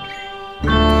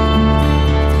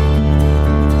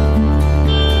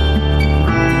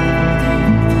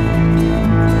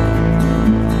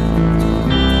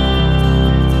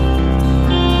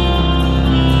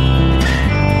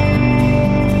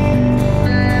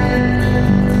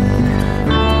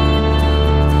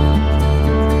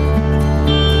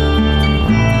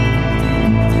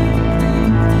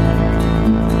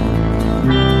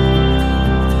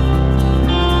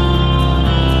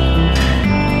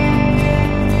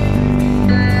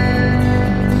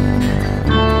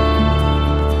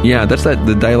 Yeah, that's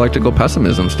the dialectical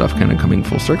pessimism stuff kind of coming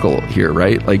full circle here,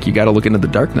 right? Like, you got to look into the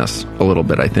darkness a little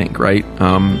bit, I think, right?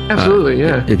 Absolutely,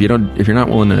 yeah. If you're not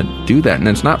willing to do that, and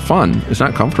it's not fun, it's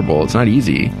not comfortable, it's not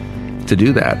easy to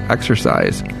do that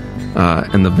exercise.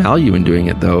 And the value in doing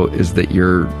it, though, is that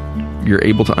you're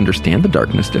able to understand the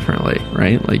darkness differently,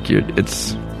 right? Like,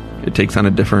 it takes on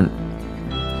a different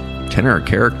tenor or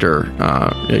character.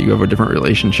 You have a different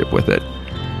relationship with it,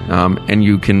 and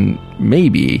you can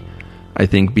maybe, I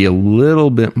think, be a little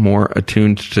bit more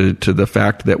attuned to the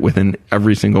fact that within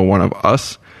every single one of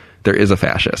us, there is a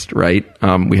fascist, right?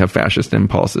 We have fascist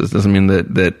impulses. Doesn't mean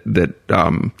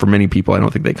that for many people, I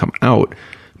don't think they come out,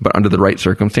 but under the right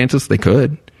circumstances, they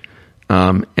could.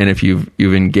 And if you've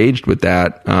engaged with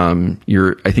that,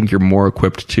 I think you're more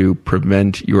equipped to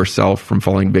prevent yourself from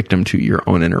falling victim to your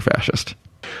own inner fascist.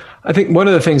 I think one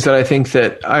of the things that I think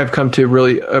that I've come to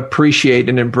really appreciate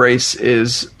and embrace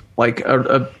is like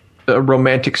a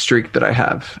romantic streak that I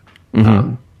have.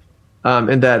 And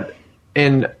that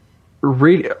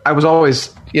I was always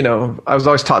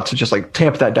taught to just like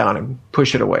tamp that down and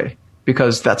push it away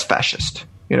because that's fascist.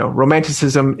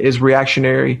 Romanticism is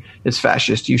reactionary, it's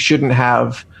fascist. You shouldn't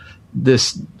have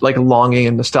this like longing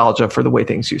and nostalgia for the way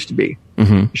things used to be.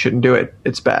 You shouldn't do it.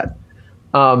 It's bad.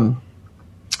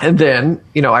 And then,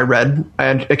 I read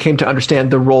and I came to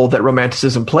understand the role that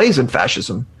romanticism plays in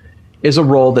fascism is a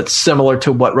role that's similar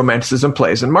to what romanticism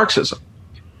plays in Marxism.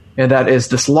 And that is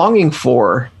this longing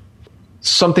for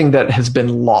something that has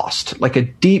been lost, like a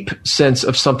deep sense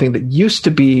of something that used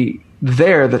to be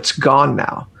there that's gone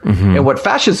now. And what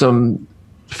fascism's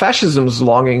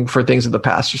longing for things of the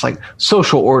past, just like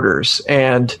social orders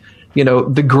and,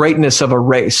 the greatness of a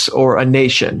race or a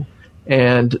nation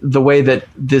and the way that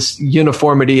this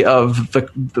uniformity of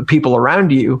the people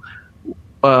around you,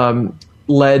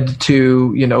 led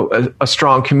to, a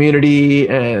strong community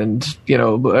and,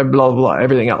 blah, blah, blah,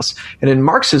 everything else. And in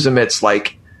Marxism, it's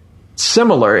like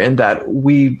similar in that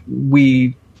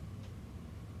we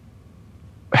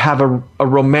have a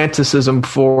romanticism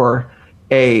for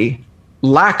a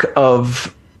lack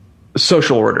of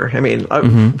social order. I mean,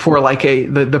 for like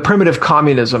the primitive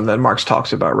communism that Marx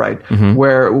talks about, right?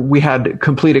 Where we had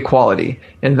complete equality.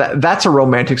 And that's a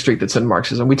romantic streak that's in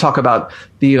Marxism. We talk about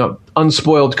the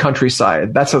unspoiled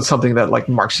countryside. That's not something that like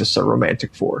Marxists are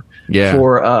romantic for. Yeah.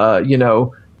 For,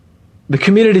 the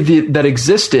community that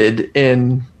existed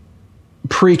in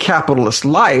pre-capitalist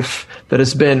life that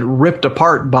has been ripped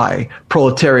apart by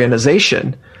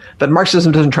proletarianization that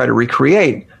Marxism doesn't try to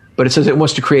recreate, but it says it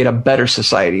wants to create a better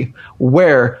society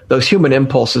where those human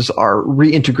impulses are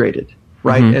reintegrated,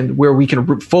 right? And where we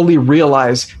can fully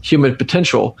realize human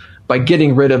potential by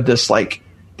getting rid of this, like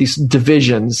these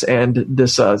divisions and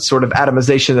this sort of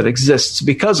atomization that exists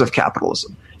because of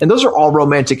capitalism. And those are all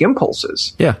romantic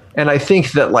impulses. Yeah. And I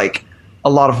think that like a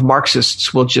lot of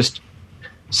Marxists will just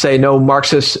say, no,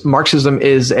 Marxism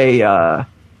is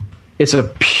it's a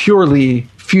purely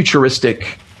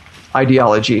futuristic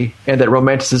ideology, and that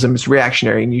romanticism is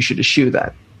reactionary, and you should eschew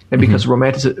that. And because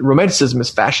romanticism is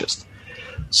fascist.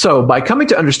 So by coming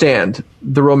to understand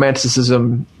the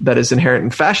romanticism that is inherent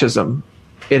in fascism,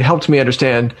 it helped me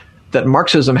understand that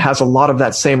Marxism has a lot of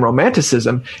that same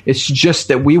romanticism. It's just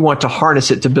that we want to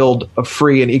harness it to build a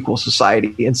free and equal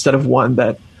society instead of one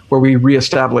where we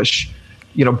reestablish,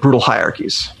 brutal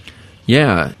hierarchies.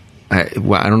 Yeah. I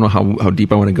don't know how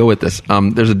deep I want to go with this.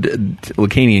 There's a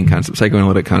Lacanian concept,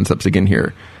 psychoanalytic concepts again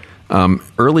here.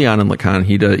 Early on in Lacan,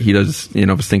 he does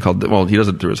this thing called, he does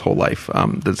it through his whole life.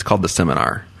 That's called the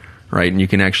seminar, right? And you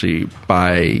can actually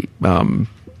buy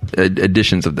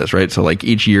editions of this, right? So like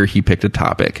each year he picked a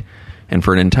topic, and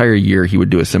for an entire year he would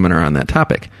do a seminar on that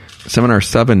topic. Seminar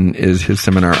 7 is his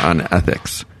seminar on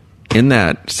ethics. In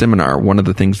that seminar, one of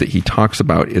the things that he talks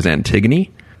about is Antigone.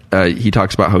 He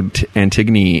talks about how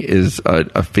Antigone is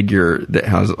a figure that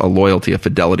has a loyalty, a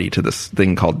fidelity to this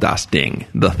thing called Das Ding,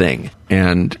 the thing.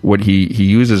 And what he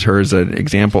uses her as an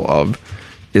example of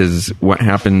is what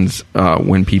happens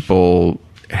when people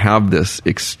have this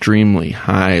extremely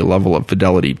high level of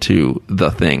fidelity to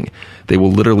the thing. They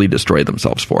will literally destroy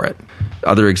themselves for it.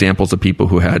 Other examples of people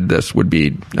who had this would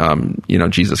be,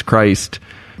 Jesus Christ,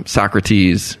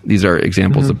 Socrates. These are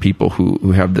examples of people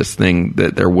who have this thing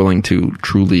that they're willing to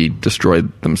truly destroy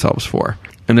themselves for.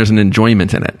 And there's an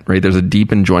enjoyment in it, right? There's a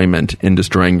deep enjoyment in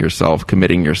destroying yourself,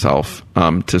 committing yourself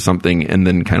to something, and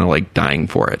then kind of like dying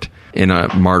for it in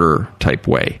a martyr type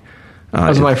way. That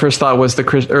was my first thought, was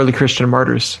the early Christian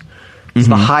martyrs. It's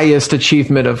the highest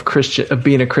achievement of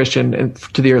being a Christian, and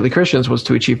to the early Christians was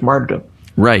to achieve martyrdom.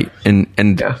 Right. And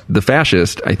the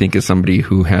fascist, I think, is somebody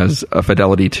who has a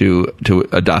fidelity to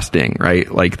a Das Ding, right?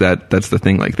 Like that's the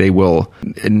thing. Like they will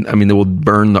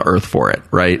burn the earth for it,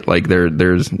 right? Like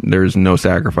there's no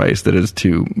sacrifice that is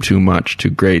too much, too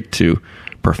great, too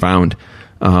profound.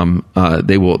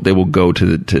 They will go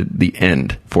to the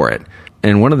end for it.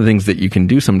 And one of the things that you can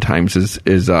do sometimes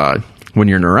is when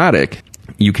you're neurotic,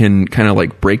 you can kind of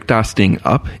like break Das Ding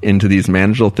up into these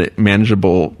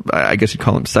manageable, I guess you'd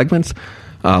call them segments.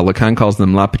 Lacan calls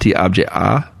them la petit objet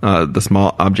A, the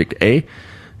small object A.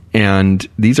 And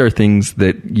these are things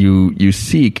that you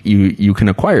seek, you can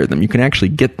acquire them. You can actually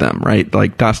get them, right?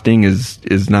 Like Das Ding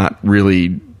is not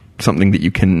really something that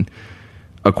you can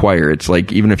acquire. It's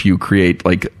like, even if you create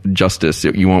like justice,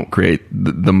 you won't create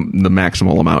the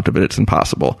maximal amount of it. It's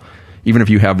impossible. Even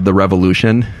if you have the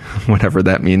revolution, whatever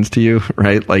that means to you,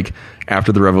 right? Like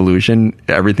after the revolution,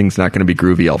 everything's not going to be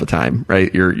groovy all the time,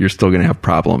 right? You're still going to have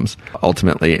problems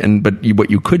ultimately. But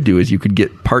what you could do is you could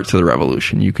get parts of the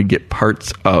revolution. You could get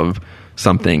parts of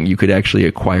something. You could actually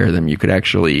acquire them. You could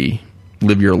actually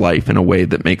live your life in a way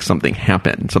that makes something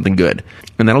happen, something good.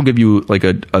 And that'll give you like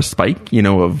a spike,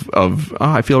 of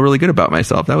I feel really good about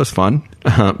myself. That was fun.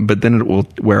 But then it will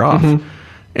wear off.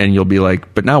 And you'll be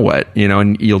like, but now what?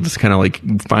 And you'll just kind of like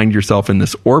find yourself in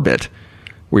this orbit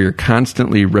where you're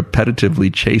constantly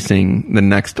repetitively chasing the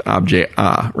next object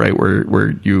right?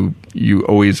 Where you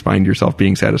always find yourself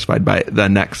being satisfied by the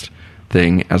next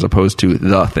thing as opposed to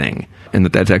the thing. And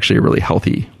that's actually a really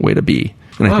healthy way to be.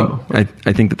 And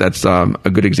I think that's a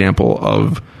good example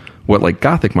of what like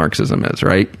Gothic Marxism is,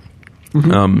 right?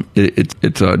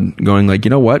 It's going like, you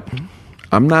know what?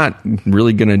 I'm not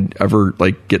really going to ever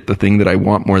like get the thing that I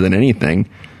want more than anything.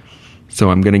 So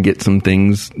I'm going to get some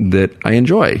things that I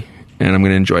enjoy, and I'm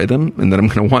going to enjoy them, and then I'm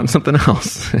going to want something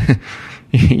else,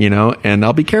 and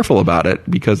I'll be careful about it,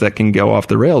 because that can go off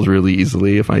the rails really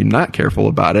easily if I'm not careful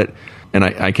about it. And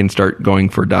I can start going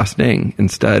for Das Ding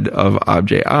instead of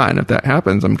Objet A. And if that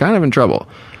happens, I'm kind of in trouble,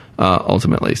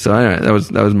 ultimately. So anyway, that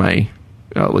was my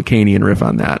Lacanian riff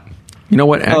on that. You know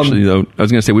what? Actually, though, I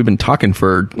was going to say we've been talking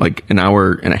for like an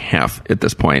hour and a half at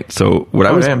this point. So what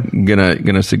I was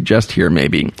gonna suggest here,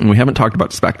 maybe, and we haven't talked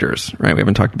about specters, right? We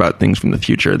haven't talked about things from the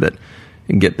future that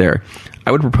can get there.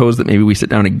 I would propose that maybe we sit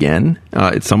down again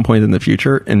at some point in the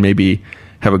future and maybe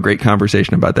have a great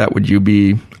conversation about that. Would you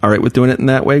be all right with doing it in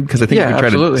that way? Because I think if we try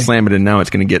to slam it in now, it's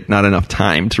going to get not enough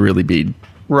time to really be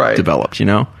developed.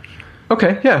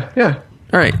 Okay. Yeah.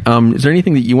 All right. Is there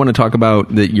anything that you want to talk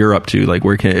about that you're up to? Like,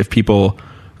 if people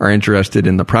are interested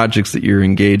in the projects that you're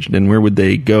engaged in, where would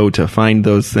they go to find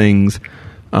those things?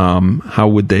 How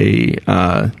would they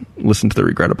listen to The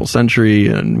Regrettable Century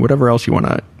and whatever else you want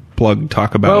to plug,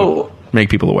 talk about, make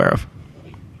people aware of?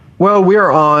 Well,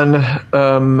 we're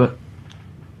on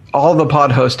all the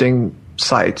pod hosting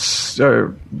sites,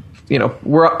 or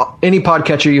we're any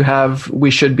podcatcher you have,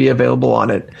 we should be available on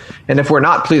it. And if we're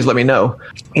not, please let me know.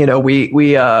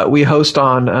 We host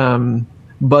on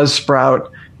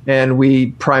Buzzsprout, and we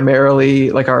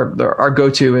primarily, like, our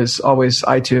go-to is always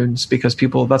iTunes, because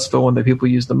that's the one that people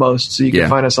use the most. So you can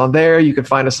find us on there. You can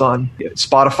find us on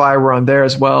Spotify. We're on there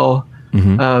as well.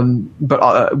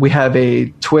 But we have a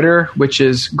Twitter, which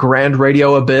is Grand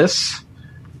Radio Abyss.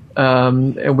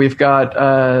 And we've got,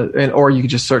 or you can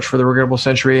just search for The Regrettable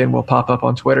Century and we'll pop up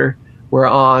on Twitter. We're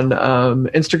on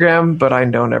Instagram, but I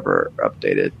don't ever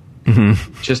update it.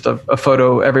 Mm-hmm. Just a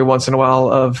photo every once in a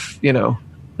while of,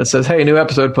 that says, hey, new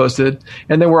episode posted.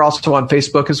 And then we're also on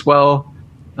Facebook as well.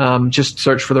 Just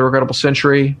search for The Regrettable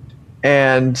Century.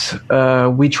 And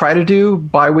we try to do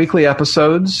bi-weekly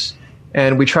episodes,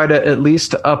 and we try to at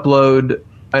least upload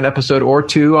an episode or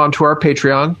two onto our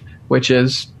Patreon, which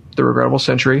is The Regrettable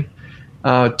Century.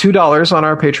 $2 on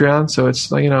our Patreon. So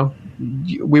it's,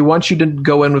 we want you to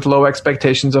go in with low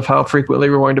expectations of how frequently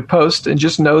we're going to post, and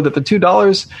just know that the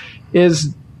 $2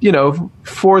 is,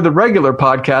 for the regular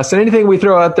podcast, and anything we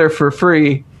throw out there for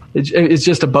free, it's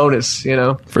just a bonus,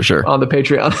 for sure, on the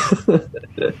Patreon,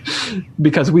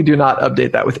 because we do not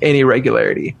update that with any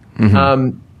regularity.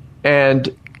 Mm-hmm.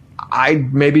 And I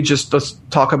maybe just let's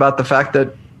talk about the fact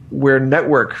that we're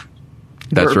network.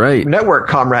 That's right. Network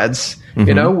comrades,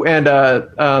 mm-hmm.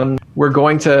 And we're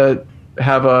going to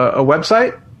have a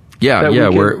website. Yeah.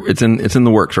 It's in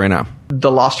the works right now. The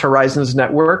Lost Horizons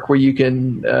Network, where you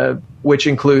can, which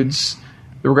includes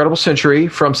The Regrettable Century,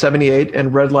 From 78,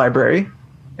 and Red Library.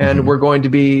 And mm-hmm. we're going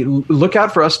to look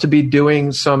out for us to be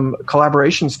doing some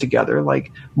collaborations together,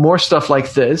 like more stuff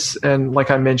like this. And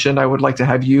like I mentioned, I would like to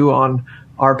have you on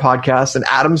our podcast, and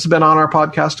Adam's been on our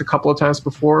podcast a couple of times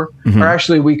before, mm-hmm. or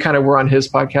actually we kind of were on his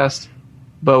podcast,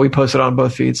 but we posted on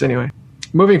both feeds anyway.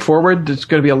 Moving forward, there's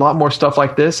going to be a lot more stuff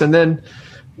like this. And then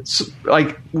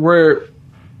we're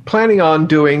planning on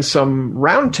doing some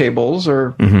roundtables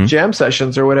or mm-hmm. jam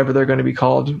sessions or whatever they're going to be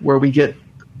called, where we get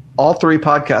all three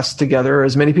podcasts together,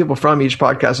 as many people from each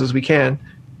podcast as we can,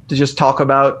 to just talk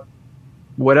about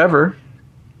whatever.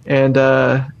 And,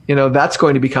 that's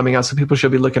going to be coming out. So people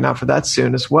should be looking out for that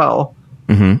soon as well.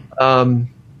 Mm-hmm.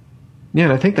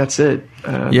 And I think that's it.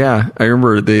 I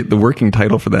remember the working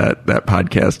title for that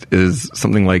podcast is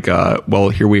something like, well,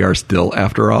 here we are still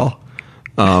after all.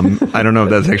 I don't know if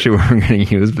that's actually what we're going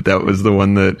to use, but that was the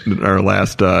one that our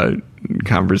last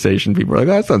conversation, people were like,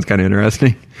 oh, that sounds kind of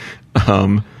interesting.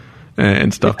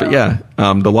 And stuff. But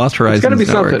the Lost Horizons Network.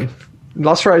 It's got to be something.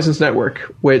 Lost Horizons Network,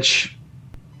 which,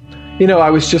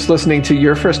 I was just listening to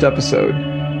your first episode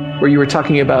where you were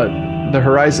talking about the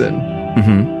horizon,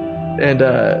 mm-hmm. and,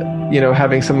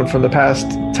 having someone from the past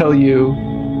tell you,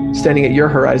 standing at your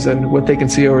horizon, what they can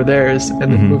see over theirs, and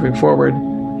then mm-hmm. moving forward.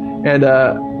 And,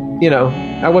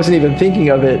 I wasn't even thinking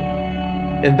of it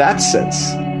in that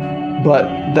sense. But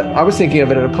I was thinking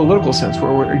of it in a political sense,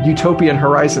 where we're utopian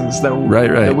horizons that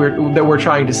we're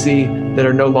trying to see that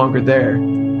are no longer there.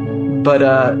 But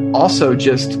also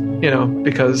just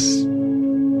because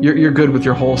you're good with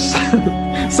your whole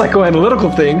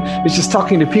psychoanalytical thing, is just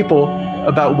talking to people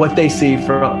about what they see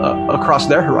from across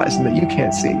their horizon that you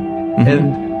can't see, mm-hmm.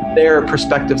 and their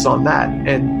perspectives on that,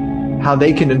 and how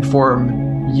they can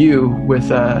inform you with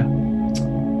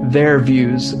their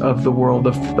views of the world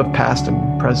of past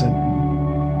and present.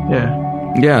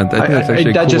 Yeah, that's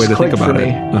actually a cool way to think about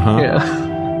it. Uh-huh.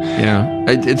 Yeah.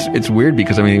 It's weird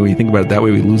because when you think about it that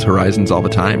way, we lose horizons all the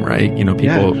time, right?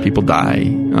 People die,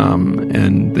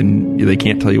 and then they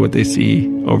can't tell you what they see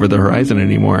over the horizon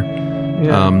anymore.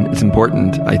 Yeah. It's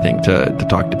important, I think, to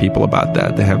talk to people about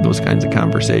that, to have those kinds of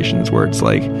conversations where it's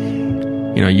like,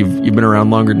 you've been around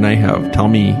longer than I have. Tell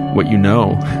me what you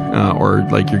know, or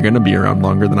like you're going to be around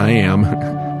longer than I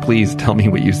am. Please tell me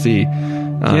what you see.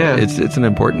 It's an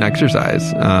important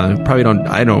exercise. I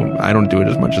don't do it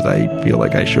as much as I feel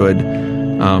like I should,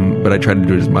 but I try to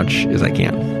do it as much as I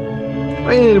can.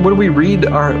 When we read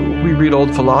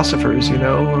old philosophers,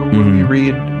 mm-hmm. when we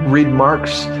read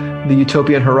Marx, the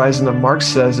utopian horizon that Marx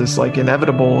says is like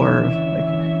inevitable, or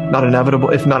like not inevitable.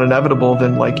 If not inevitable,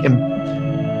 then like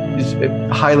is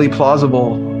highly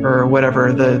plausible, or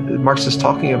whatever the Marx is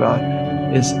talking about.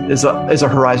 Is a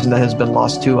horizon that has been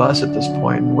lost to us at this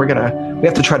point. We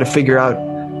have to try to figure out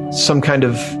some kind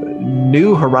of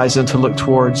new horizon to look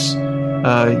towards,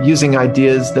 using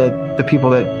ideas that the people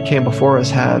that came before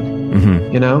us had,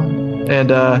 mm-hmm.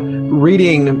 And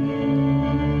reading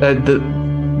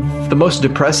the most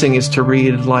depressing is to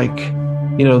read like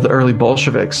the early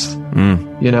Bolsheviks, and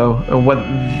what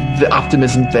the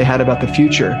optimism they had about the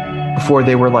future before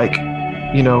they were like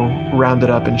rounded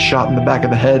up and shot in the back of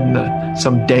the head in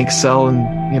some dank cell in,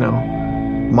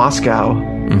 Moscow,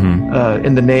 mm-hmm.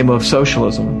 In the name of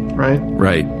socialism, right?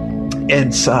 Right.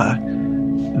 And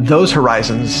those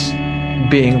horizons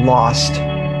being lost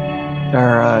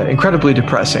are incredibly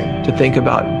depressing to think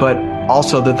about, but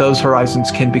also that those horizons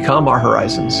can become our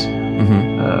horizons.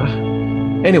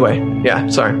 Mm-hmm. Anyway, yeah,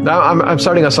 sorry. Now I'm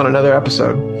starting us on another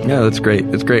episode. Yeah, that's great.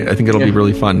 It's great. I think it'll be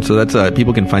really fun. So that's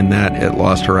people can find that at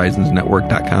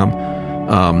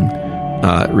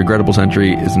losthorizonsnetwork.com. Regrettable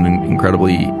Century is an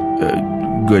incredibly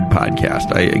good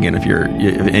podcast.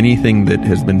 If anything that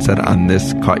has been said on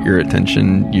this caught your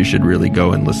attention, you should really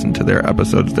go and listen to their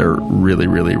episodes. They're really,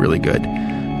 really, really good.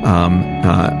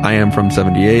 I am from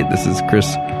 78. This is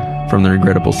Chris from the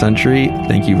Regrettable Century.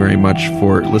 Thank you very much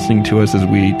for listening to us as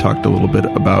we talked a little bit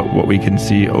about what we can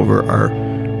see over our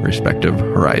respective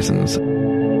horizons.